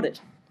pre-party sorted.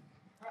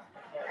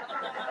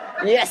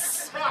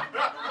 Yes.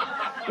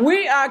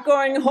 We are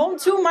going home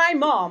to my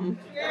mom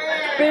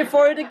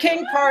before the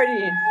king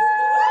party.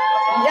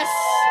 Yes.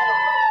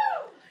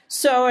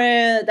 So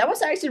that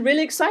was actually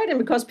really exciting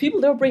because people,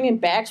 they were bringing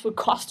bags with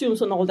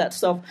costumes and all that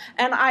stuff.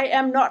 And I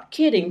am not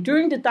kidding.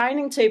 During the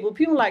dining table,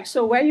 people were like,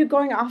 so where are you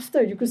going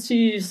after? You could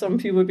see some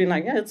people being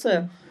like, yeah, it's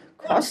a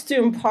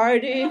costume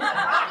party.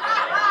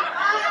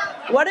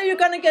 What are you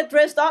going to get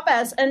dressed up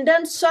as? And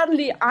then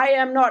suddenly, I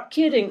am not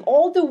kidding,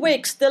 all the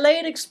wigs, the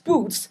latex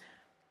boots,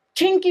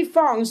 kinky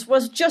thongs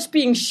was just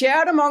being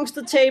shared amongst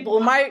the table.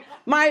 My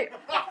aunt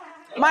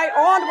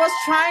was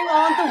trying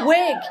on the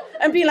wig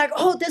and being like,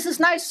 oh, this is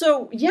nice.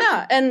 So,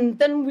 yeah. And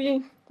then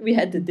we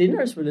had the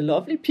dinner. It's really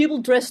lovely. People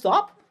dressed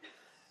up,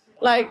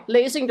 like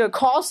lacing their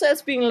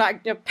corsets, being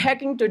like, they're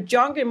packing their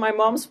junk in my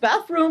mom's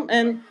bathroom.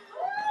 And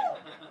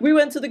we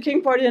went to the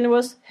king party and it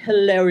was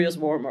hilarious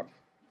warm-up.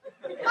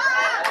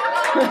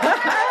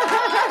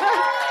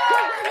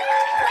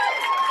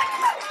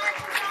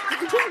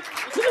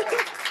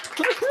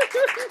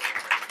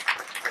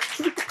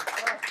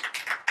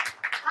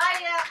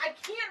 I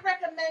can't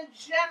recommend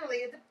generally.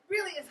 It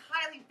really is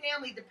highly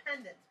family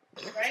dependent,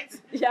 right?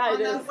 Yeah,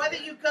 it is. Whether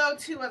you go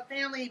to a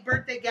family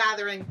birthday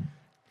gathering,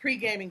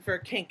 pre-gaming for a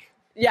kink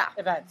Yeah.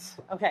 events.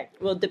 Okay.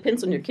 Well, it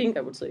depends on your kink,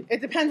 I would say.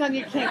 It depends on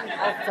your kink.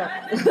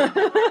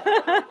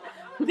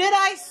 Did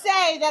I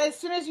say that as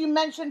soon as you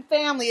mention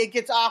family, it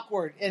gets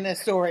awkward in a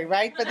story,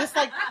 right? But this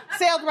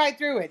sailed right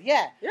through it.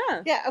 Yeah.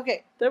 Yeah. Yeah,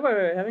 okay. They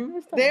were having a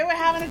nice time. They were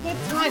having a good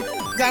time.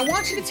 I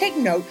want you to take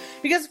note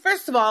because,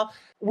 first of all,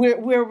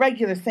 we're a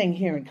regular thing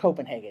here in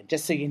Copenhagen,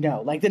 just so you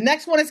know. Like, the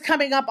next one is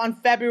coming up on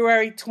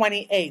February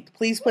 28th.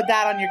 Please put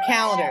that on your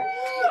calendar.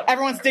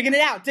 Everyone's digging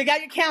it out. Dig out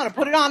your calendar.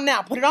 Put it on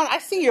now. Put it on. I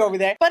see you over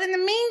there. But in the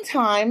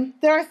meantime,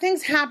 there are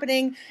things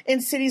happening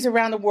in cities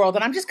around the world,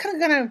 and I'm just kind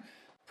of going to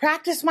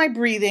practice my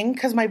breathing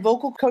because my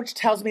vocal coach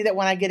tells me that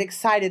when I get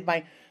excited,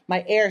 my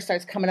air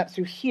starts coming up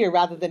through here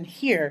rather than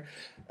here.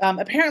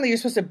 Apparently, you're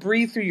supposed to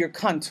breathe through your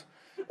cunt,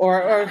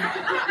 or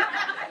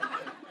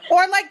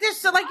like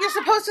this, like you're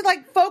supposed to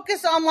like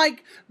focus on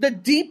like the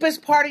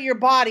deepest part of your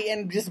body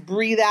and just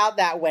breathe out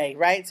that way,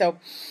 right? So,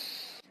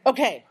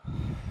 okay.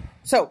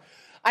 So,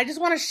 I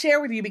just want to share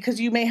with you because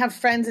you may have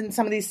friends in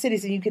some of these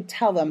cities and you could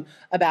tell them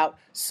about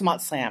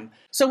Smut Slam.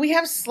 So, we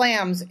have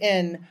slams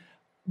in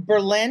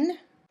Berlin,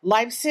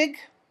 Leipzig,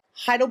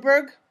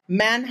 Heidelberg,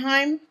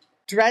 Mannheim,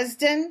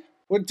 Dresden.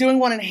 We're doing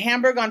one in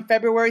Hamburg on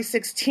February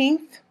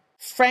 16th.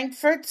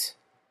 Frankfurt.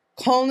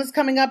 Cologne is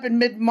coming up in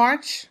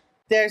mid-March.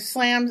 There's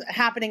slams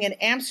happening in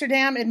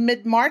Amsterdam in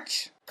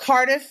mid-March.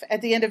 Cardiff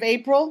at the end of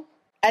April.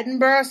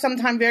 Edinburgh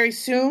sometime very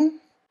soon.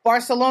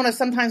 Barcelona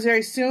sometimes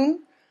very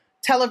soon.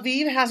 Tel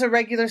Aviv has a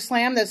regular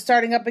slam that's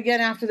starting up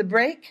again after the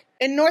break.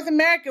 In North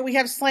America, we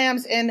have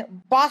slams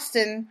in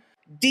Boston,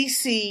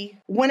 DC,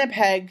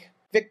 Winnipeg,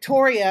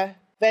 Victoria,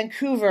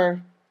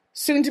 Vancouver,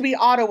 soon to be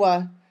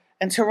Ottawa,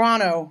 and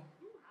Toronto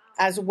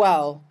as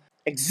well.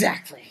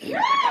 Exactly.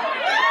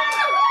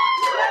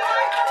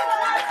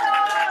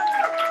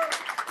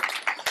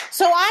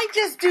 So I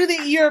just do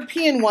the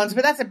European ones,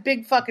 but that's a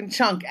big fucking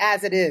chunk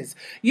as it is.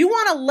 You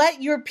want to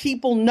let your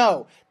people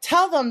know.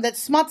 Tell them that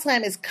Smut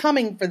Slam is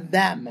coming for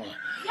them.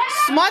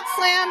 Smut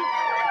Slam,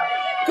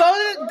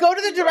 go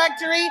to the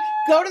directory.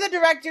 Go to the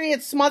directory at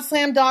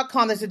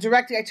smutslam.com. There's a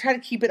directory. I try to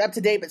keep it up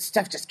to date, but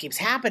stuff just keeps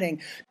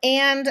happening.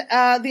 And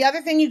the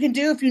other thing you can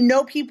do, if you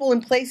know people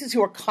in places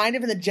who are kind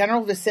of in the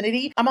general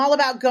vicinity, I'm all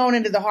about going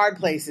into the hard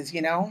places,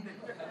 you know?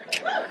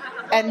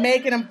 And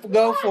making them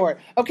go for it.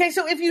 Okay,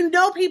 so if you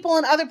know people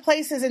in other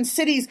places in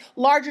cities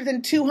larger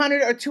than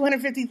 200 or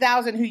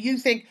 250,000 who you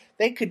think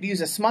they could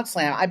use a Smut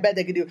Slam, I bet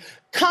they could do it.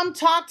 Come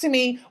talk to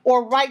me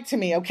or write to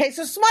me, okay?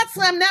 So Smut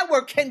Slam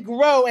Network can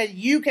grow and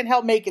you can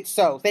help make it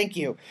so. Thank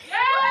you.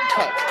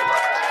 Okay.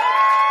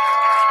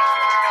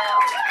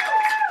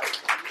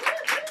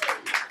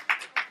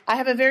 I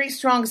have a very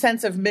strong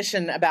sense of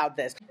mission about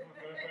this.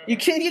 You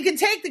can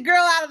take the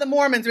girl out of the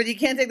Mormons, but you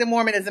can't take the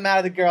Mormonism out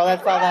of the girl.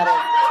 That's all that is.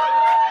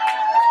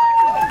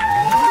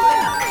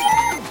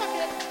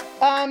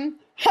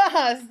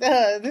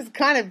 This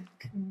kind of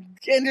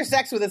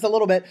intersects with this a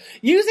little bit.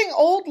 Using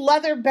old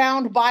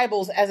leather-bound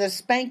Bibles as a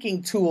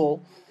spanking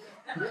tool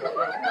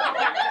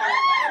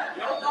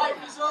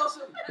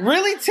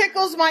really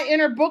tickles my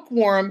inner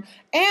bookworm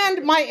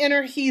and my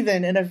inner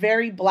heathen in a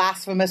very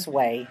blasphemous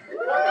way.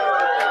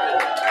 I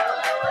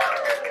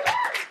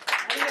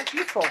think that's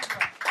useful.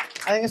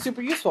 I think it's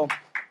super useful.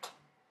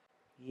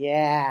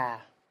 Yeah.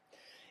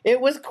 It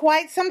was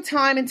quite some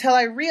time until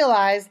I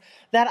realized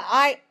that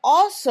I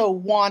also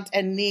want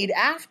and need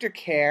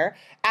aftercare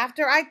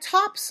after I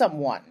top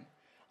someone.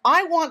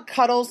 I want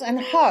cuddles and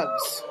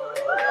hugs.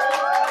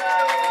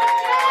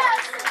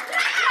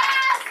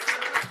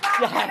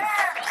 Yes.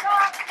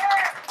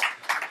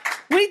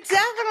 We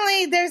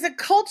definitely, there's a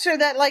culture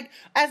that like,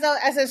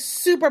 as a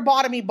super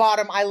bottom,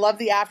 I love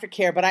the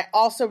aftercare, but I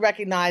also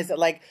recognize that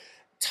like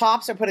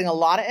tops are putting a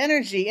lot of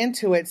energy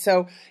into it.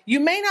 So you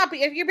may not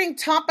be, if you're being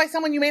topped by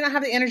someone, you may not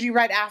have the energy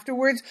right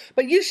afterwards,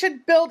 but you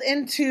should build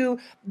into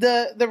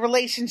the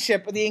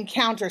relationship or the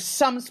encounter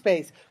some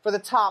space for the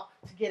top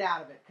to get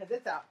out of it, because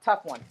it's a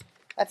tough one.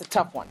 That's a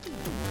tough one.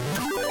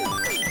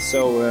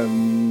 So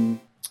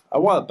a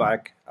while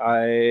back,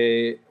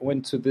 I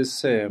went to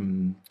this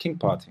kink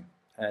party.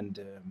 And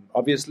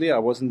obviously, I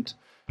wasn't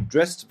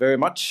dressed very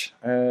much.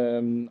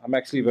 I'm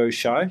actually very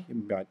shy. You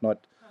might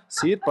not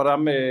see it, but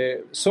I'm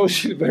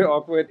socially very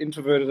awkward,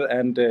 introverted,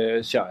 and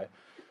shy.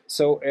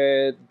 So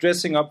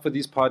dressing up for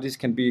these parties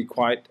can be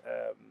quite,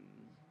 it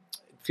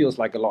feels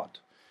like a lot.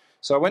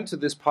 So I went to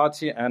this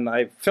party, and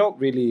I felt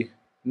really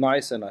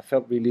nice, and I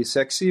felt really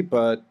sexy,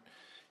 but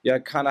yeah, I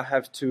kind of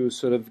have to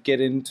sort of get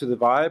into the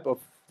vibe of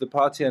the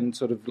party and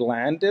sort of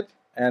land it,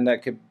 and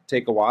that could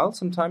take a while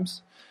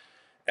sometimes.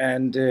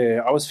 And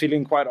I was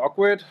feeling quite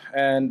awkward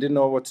and didn't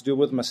know what to do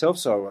with myself.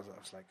 So I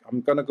was like,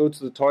 I'm going to go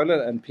to the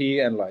toilet and pee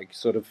and like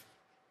sort of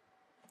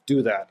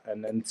do that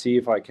and then see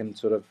if I can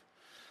sort of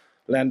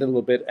land a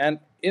little bit. And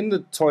in the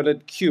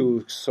toilet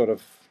queue sort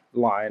of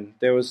line,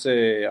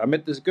 I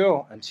met this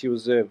girl and she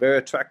was very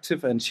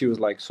attractive and she was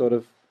like sort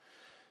of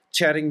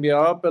chatting me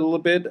up a little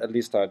bit. At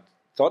least I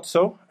thought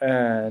so.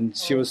 And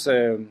she was,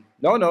 no,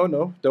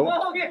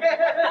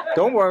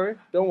 don't worry.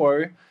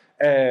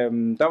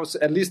 That was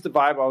at least the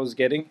vibe I was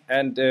getting,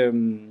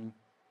 and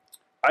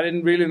I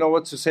didn't really know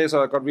what to say,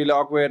 so I got really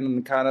awkward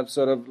and kind of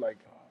sort of like,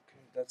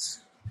 I'm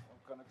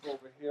gonna go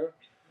over here,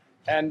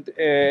 and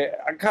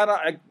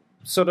I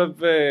sort of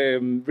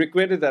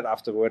regretted that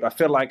afterward. I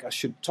felt like I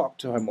should talk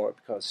to her more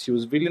because she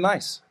was really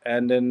nice,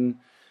 and then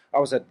I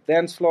was at the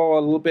dance floor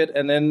a little bit,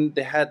 and then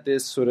they had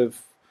this sort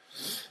of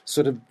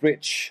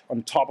bridge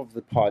on top of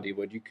the party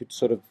where you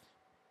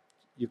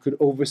could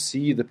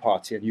oversee the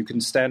party and you can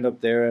stand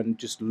up there and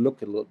just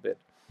look a little bit.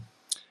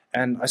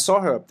 And I saw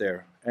her up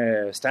there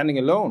standing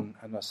alone,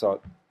 and I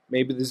thought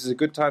maybe this is a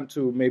good time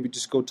to maybe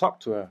just go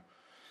talk to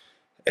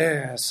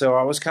her. So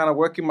I was kind of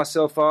working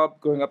myself up,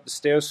 going up the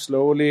stairs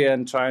slowly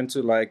and trying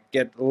to like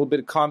get a little bit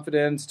of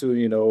confidence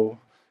to,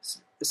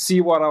 see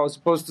what I was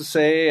supposed to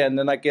say. And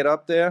then I get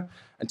up there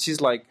and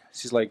she's like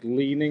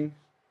leaning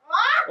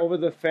over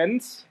the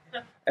fence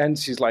and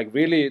she's like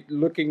really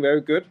looking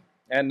very good.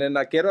 And then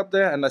I get up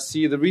there and I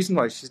see the reason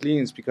why she's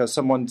leaning is because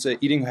someone's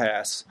eating her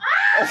ass.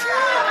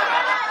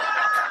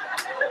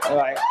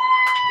 Like,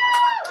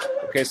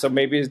 okay, so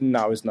maybe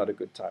now is not a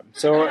good time.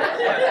 So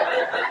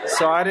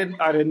I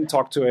didn't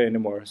talk to her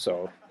anymore.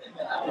 So,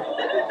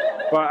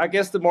 but I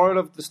guess the moral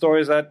of the story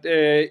is that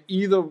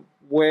either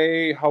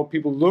way, how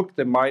people look,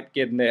 they might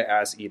get their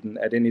ass eaten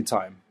at any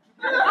time.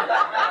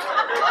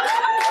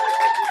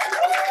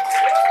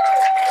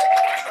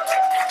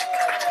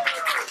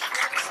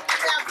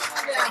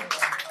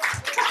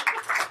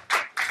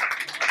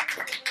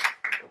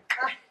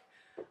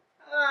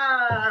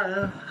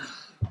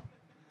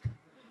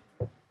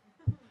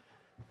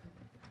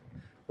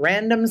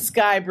 Random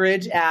sky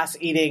bridge ass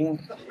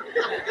eating.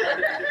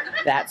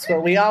 That's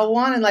what we all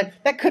want in life.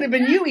 That could have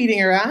been you eating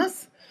her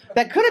ass.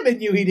 That could have been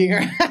you eating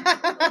her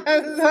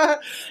ass.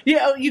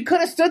 You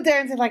could have stood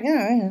there and said like,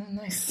 oh,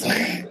 nice.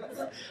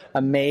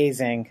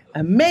 Amazing.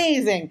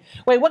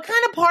 Wait, what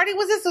kind of party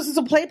was this? Was this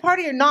a play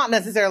party or not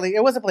necessarily?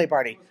 It was a play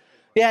party.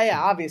 Yeah,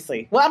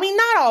 obviously. Well, I mean,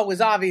 not always,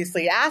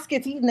 obviously. Ass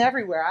gets eaten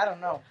everywhere. I don't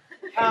know.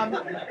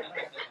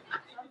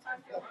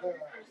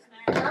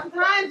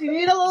 Sometimes you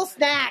need a little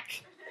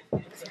snack.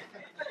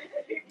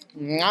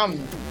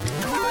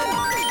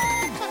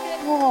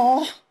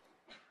 Oh,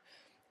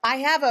 I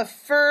have a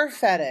fur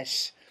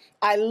fetish.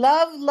 I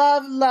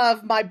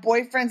love my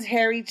boyfriend's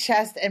hairy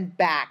chest and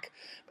back.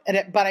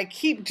 But I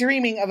keep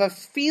dreaming of a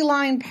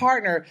feline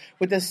partner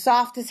with the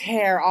softest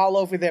hair all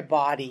over their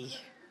body.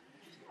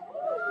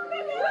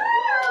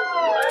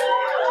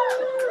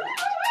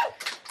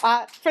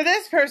 For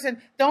this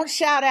person, don't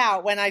shout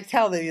out when I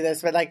tell you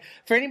this, but like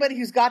for anybody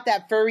who's got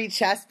that furry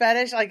chest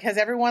fetish, like has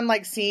everyone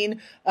like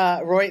seen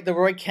the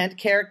Roy Kent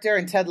character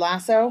in Ted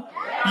Lasso?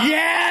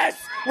 Yes,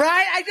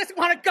 right? I just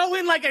want to go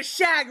in like a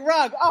shag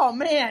rug. Oh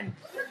man.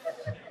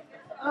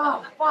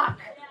 Oh fuck.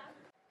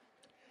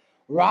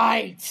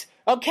 Right.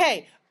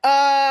 Okay.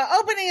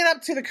 Opening it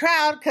up to the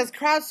crowd because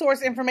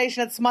crowdsourced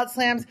information at Smut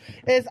Slams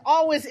is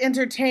always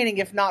entertaining,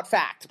 if not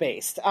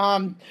fact-based.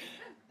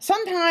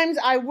 Sometimes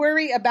I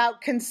worry about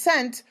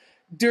consent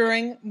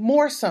during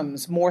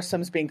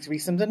moresomes being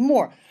threesomes and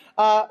more.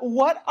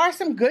 What are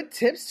some good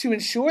tips to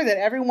ensure that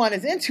everyone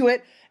is into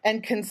it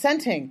and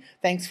consenting?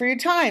 Thanks for your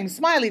time.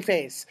 Smiley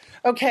face.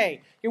 Okay,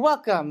 you're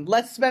welcome.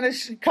 Let's spend a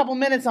couple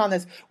minutes on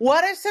this.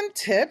 What are some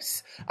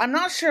tips? I'm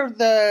not sure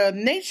the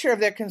nature of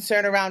their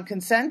concern around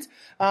consent.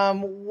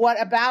 What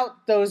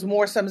about those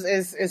moresomes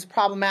is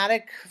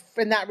problematic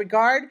in that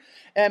regard.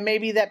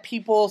 Maybe that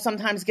people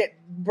sometimes get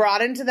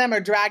brought into them or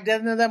dragged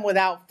into them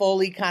without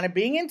fully kind of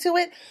being into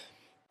it.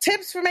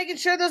 Tips for making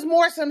sure those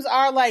moresomes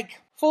are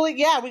like fully,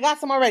 yeah, we got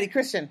some already.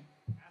 Christian.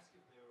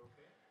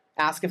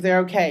 Ask if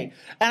they're okay.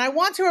 And I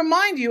want to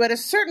remind you, at a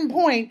certain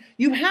point,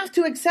 you have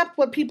to accept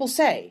what people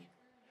say.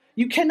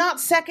 You cannot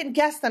second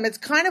guess them. It's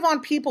kind of on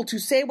people to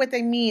say what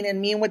they mean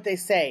and mean what they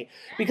say,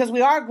 because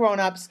we are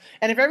grown-ups.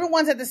 And if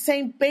everyone's at the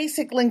same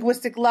basic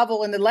linguistic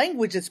level in the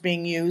language that's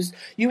being used,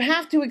 you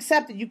have to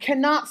accept that you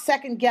cannot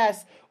second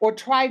guess or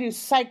try to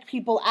psych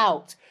people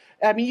out.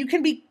 I mean, you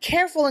can be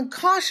careful and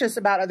cautious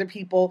about other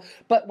people,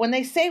 but when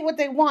they say what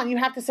they want, you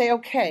have to say,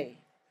 okay.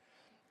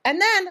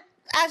 And then,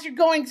 as you're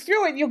going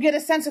through it, you'll get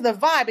a sense of the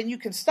vibe and you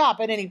can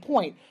stop at any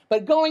point.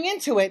 But going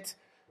into it,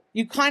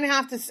 you kind of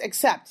have to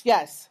accept,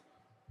 yes.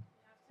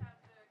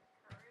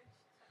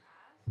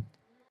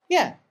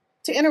 Yeah,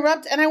 to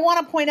interrupt. And I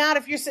want to point out,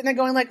 if you're sitting there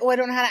going like, oh, I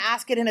don't know how to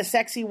ask it in a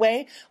sexy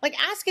way, like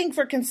asking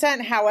for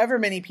consent, however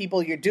many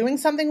people you're doing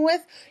something with,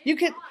 you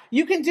can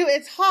do,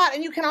 it's hot.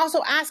 And you can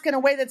also ask in a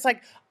way that's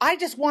like, I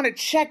just want to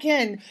check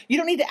in. You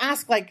don't need to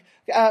ask like,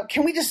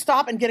 can we just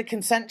stop and get a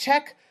consent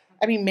check?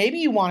 I mean, maybe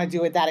you want to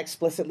do it that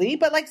explicitly,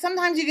 but like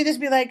sometimes you can just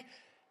be like,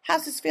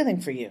 how's this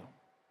feeling for you?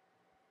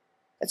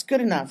 That's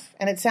good enough.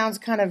 And it sounds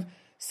kind of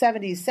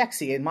 70s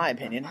sexy in my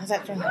opinion. How's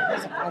that feeling?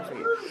 How's that feel for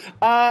you?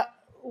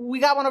 We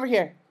got one over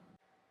here.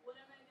 What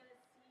am I going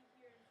to see,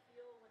 hear, and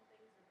feel when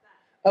things are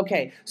bad?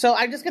 Okay, so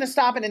I'm just going to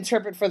stop and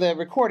interpret for the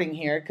recording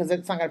here because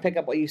it's not going to pick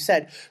up what you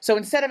said. So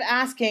instead of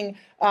asking,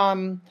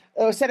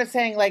 instead of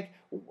saying like,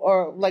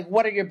 or like,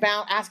 what are your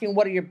asking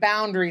what are your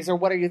boundaries or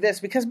what are your this?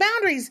 Because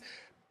boundaries,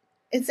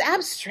 it's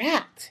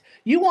abstract.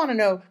 You want to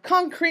know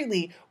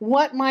concretely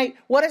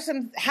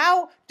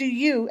how do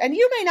you, and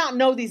you may not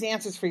know these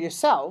answers for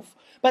yourself,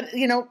 but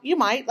you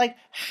might, like,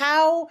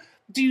 how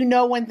do you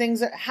know when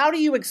things are, how do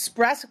you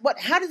express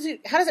how does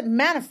it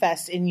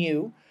manifest in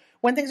you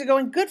when things are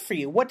going good for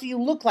you? What do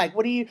you look like?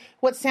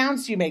 What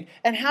sounds do you make?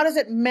 And how does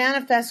it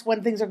manifest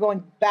when things are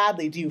going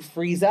badly? Do you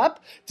freeze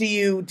up?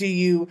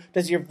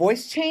 Does your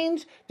voice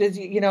change? Do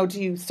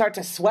you start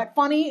to sweat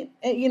funny?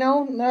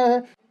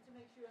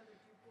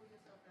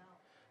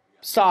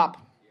 Stop.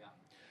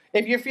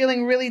 If you're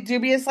feeling really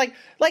dubious, like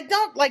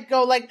don't like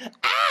go like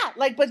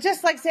but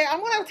just like say I'm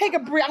gonna take a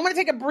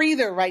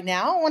breather right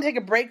now. I want to take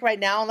a break right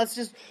now, and let's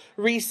just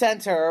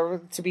recenter,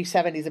 or to be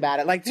 70s about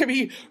it, like to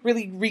be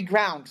really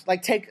reground.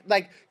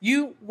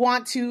 You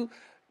want to,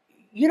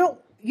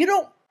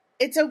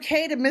 it's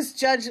okay to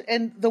misjudge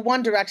in the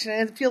one direction,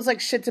 and it feels like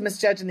shit to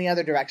misjudge in the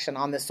other direction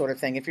on this sort of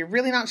thing. If you're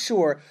really not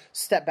sure,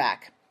 step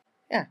back.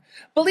 Yeah.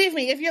 Believe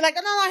me, if you're like,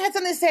 oh, no, I had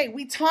something to say,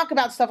 we talk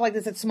about stuff like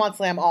this at Smut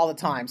Slam all the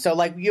time. So,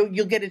 like,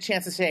 you'll get a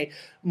chance to say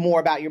more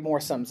about your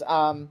moresomes.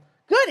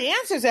 Good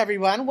answers,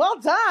 everyone. Well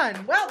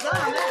done. Well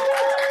done.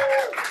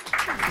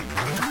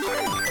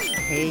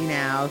 Hey,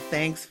 now,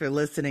 thanks for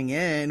listening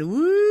in.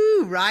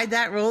 Woo! Ride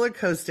that roller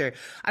coaster.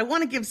 I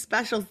want to give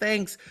special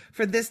thanks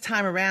for this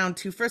time around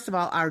to, first of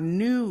all, our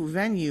new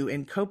venue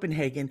in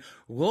Copenhagen,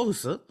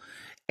 Rose.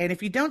 And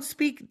if you don't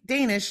speak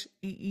Danish,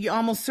 you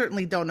almost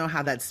certainly don't know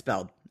how that's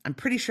spelled. I'm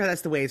pretty sure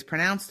that's the way it's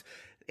pronounced.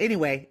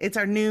 Anyway, it's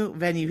our new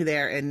venue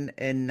there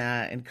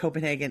in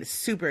Copenhagen. It's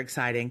super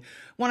exciting.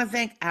 Want to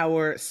thank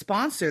our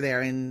sponsor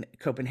there in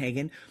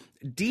Copenhagen,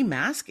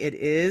 Dmask. It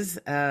is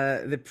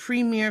the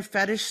premier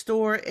fetish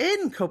store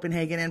in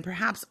Copenhagen and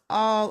perhaps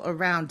all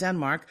around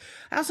Denmark.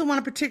 I also want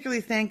to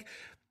particularly thank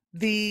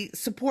the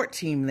support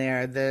team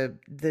there,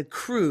 the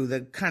crew,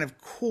 the kind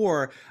of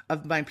core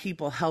of my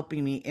people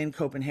helping me in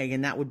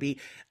Copenhagen. That would be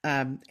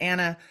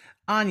Anna,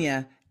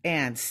 Anya,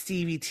 and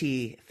Stevie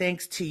T.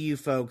 Thanks to you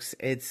folks.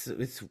 It's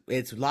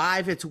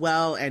live, it's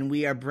well, and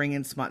we are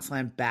bringing Smut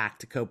Slam back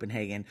to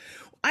Copenhagen.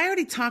 I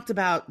already talked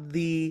about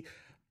the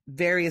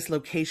various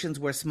locations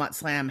where Smut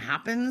Slam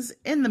happens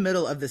in the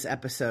middle of this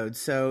episode.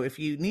 So if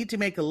you need to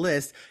make a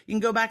list, you can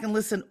go back and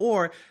listen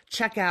or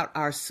check out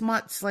our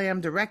Smut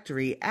Slam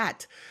directory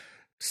at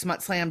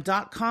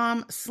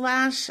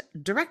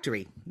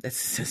smutslam.com/directory.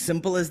 It's as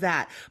simple as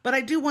that. But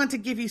I do want to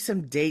give you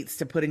some dates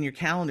to put in your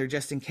calendar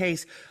just in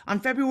case.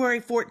 On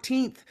February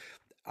 14th,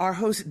 our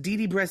host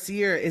Didi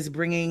Bressier is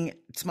bringing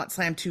Smut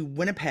Slam to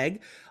Winnipeg.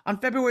 On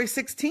February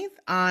 16th,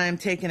 I'm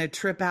taking a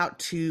trip out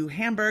to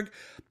Hamburg.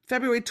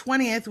 February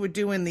 20th, we're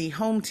doing the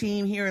home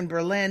team here in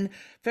Berlin.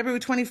 February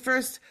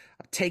 21st,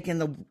 I'm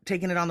taking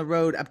it on the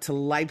road up to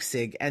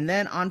Leipzig. And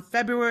then on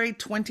February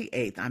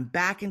 28th, I'm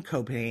back in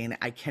Copenhagen.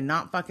 I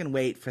cannot fucking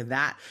wait for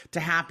that to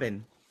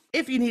happen.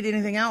 If you need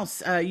anything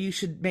else, you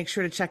should make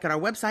sure to check out our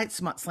website,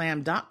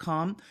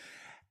 smutslam.com.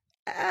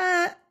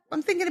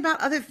 I'm thinking about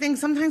other things.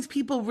 Sometimes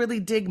people really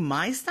dig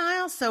my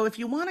style. So if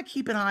you want to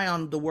keep an eye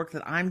on the work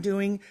that I'm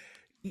doing,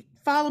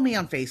 Follow me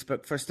on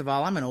Facebook, first of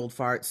all. I'm an old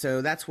fart,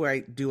 so that's where I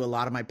do a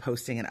lot of my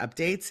posting and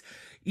updates.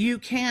 You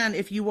can,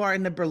 if you are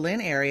in the Berlin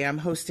area, I'm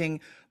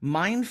hosting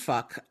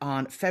Mindfuck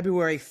on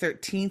February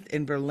 13th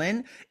in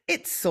Berlin.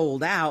 It's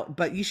sold out,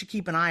 but you should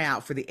keep an eye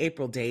out for the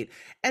April date.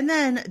 And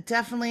then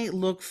definitely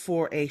look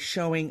for a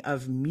showing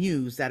of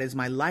Muse. That is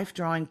my life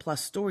drawing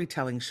plus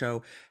storytelling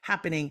show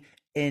happening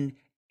in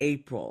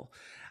April.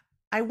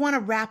 I want to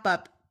wrap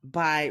up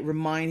by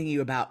reminding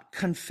you about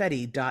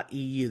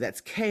confetti.eu.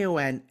 That's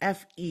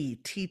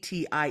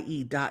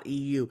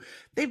KONFETTIE.eu.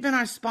 They've been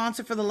our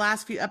sponsor for the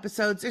last few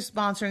episodes. They're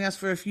sponsoring us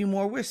for a few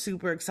more. We're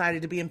super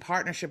excited to be in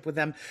partnership with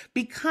them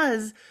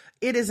because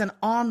it is an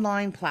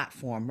online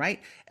platform, right?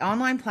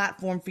 Online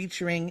platform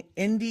featuring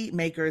indie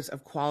makers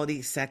of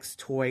quality sex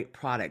toy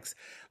products.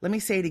 Let me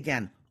say it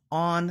again.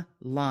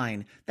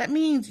 Online. That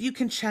means you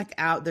can check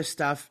out their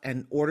stuff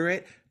and order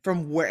it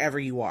from wherever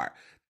you are.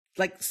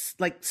 Like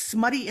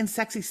smutty and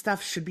sexy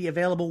stuff should be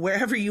available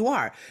wherever you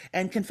are.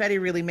 And Confetti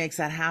really makes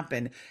that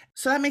happen.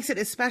 So that makes it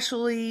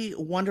especially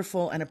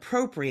wonderful and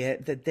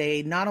appropriate that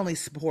they not only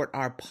support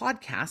our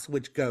podcast,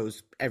 which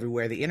goes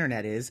everywhere the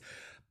internet is,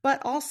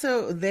 but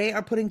also they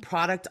are putting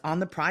product on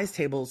the prize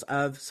tables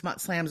of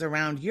Smut Slams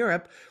around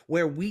Europe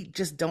where we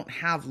just don't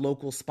have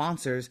local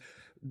sponsors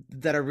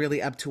that are really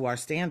up to our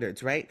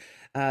standards, right?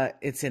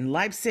 It's in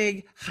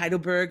Leipzig,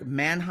 Heidelberg,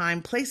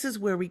 Mannheim, places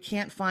where we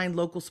can't find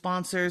local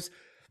sponsors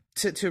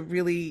to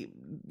really,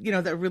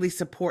 that really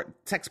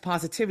support sex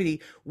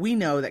positivity. We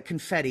know that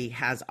Confetti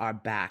has our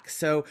back.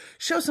 So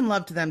show some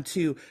love to them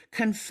too.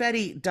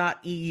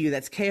 Confetti.eu.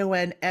 That's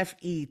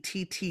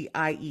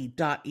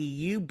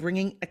KONFETTIE.eu,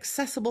 bringing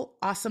accessible,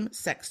 awesome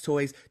sex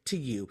toys to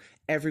you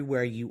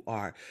everywhere you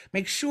are.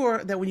 Make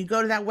sure that when you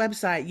go to that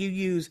website, you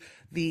use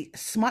the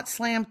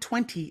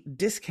SmutSlam20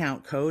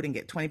 discount code and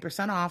get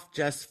 20% off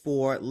just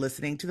for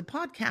listening to the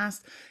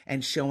podcast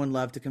and showing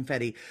love to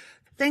Confetti.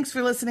 Thanks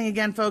for listening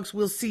again, folks.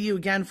 We'll see you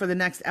again for the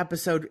next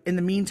episode. In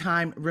the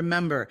meantime,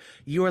 remember,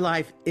 your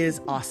life is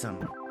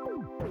awesome.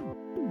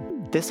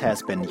 This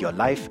has been Your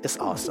Life is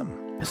Awesome,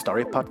 a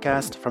story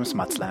podcast from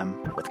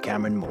SmutSlam with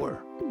Cameron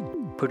Moore.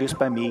 Produced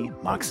by me,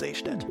 Mark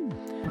Seistedt.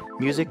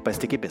 Music by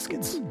Sticky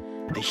Biscuits.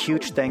 A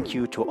huge thank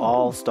you to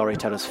all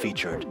storytellers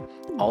featured.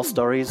 All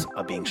stories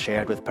are being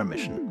shared with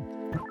permission.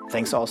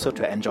 Thanks also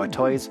to Enjoy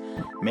Toys,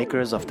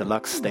 makers of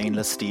deluxe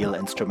stainless steel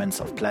instruments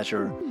of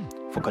pleasure,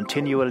 for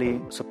continually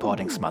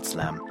supporting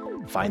SmutSlam.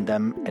 Find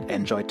them at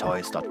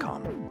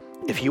enjoytoys.com.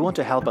 If you want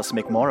to help us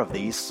make more of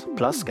these,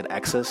 plus get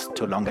access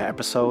to longer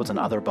episodes and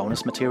other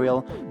bonus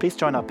material, please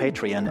join our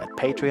Patreon at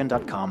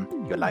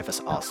patreon.com. Your life is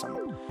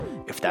awesome.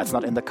 If that's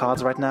not in the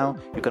cards right now,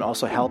 you can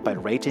also help by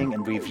rating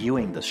and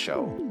reviewing this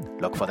show.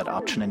 Look for that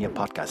option in your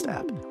podcast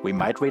app. We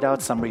might read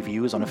out some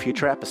reviews on a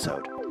future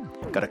episode.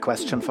 Got a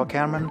question for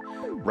Cameron?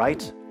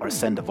 Write or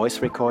send a voice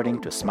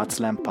recording to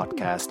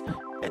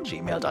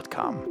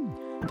smutslampodcast@gmail.com.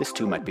 This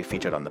too might be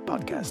featured on the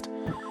podcast.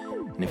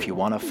 And if you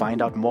want to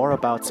find out more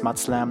about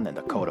SmutSlam and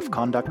the code of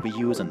conduct we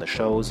use in the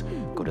shows,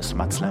 go to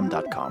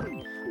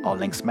smutslam.com. All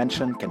links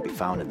mentioned can be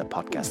found in the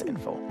podcast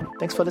info.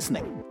 Thanks for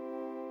listening.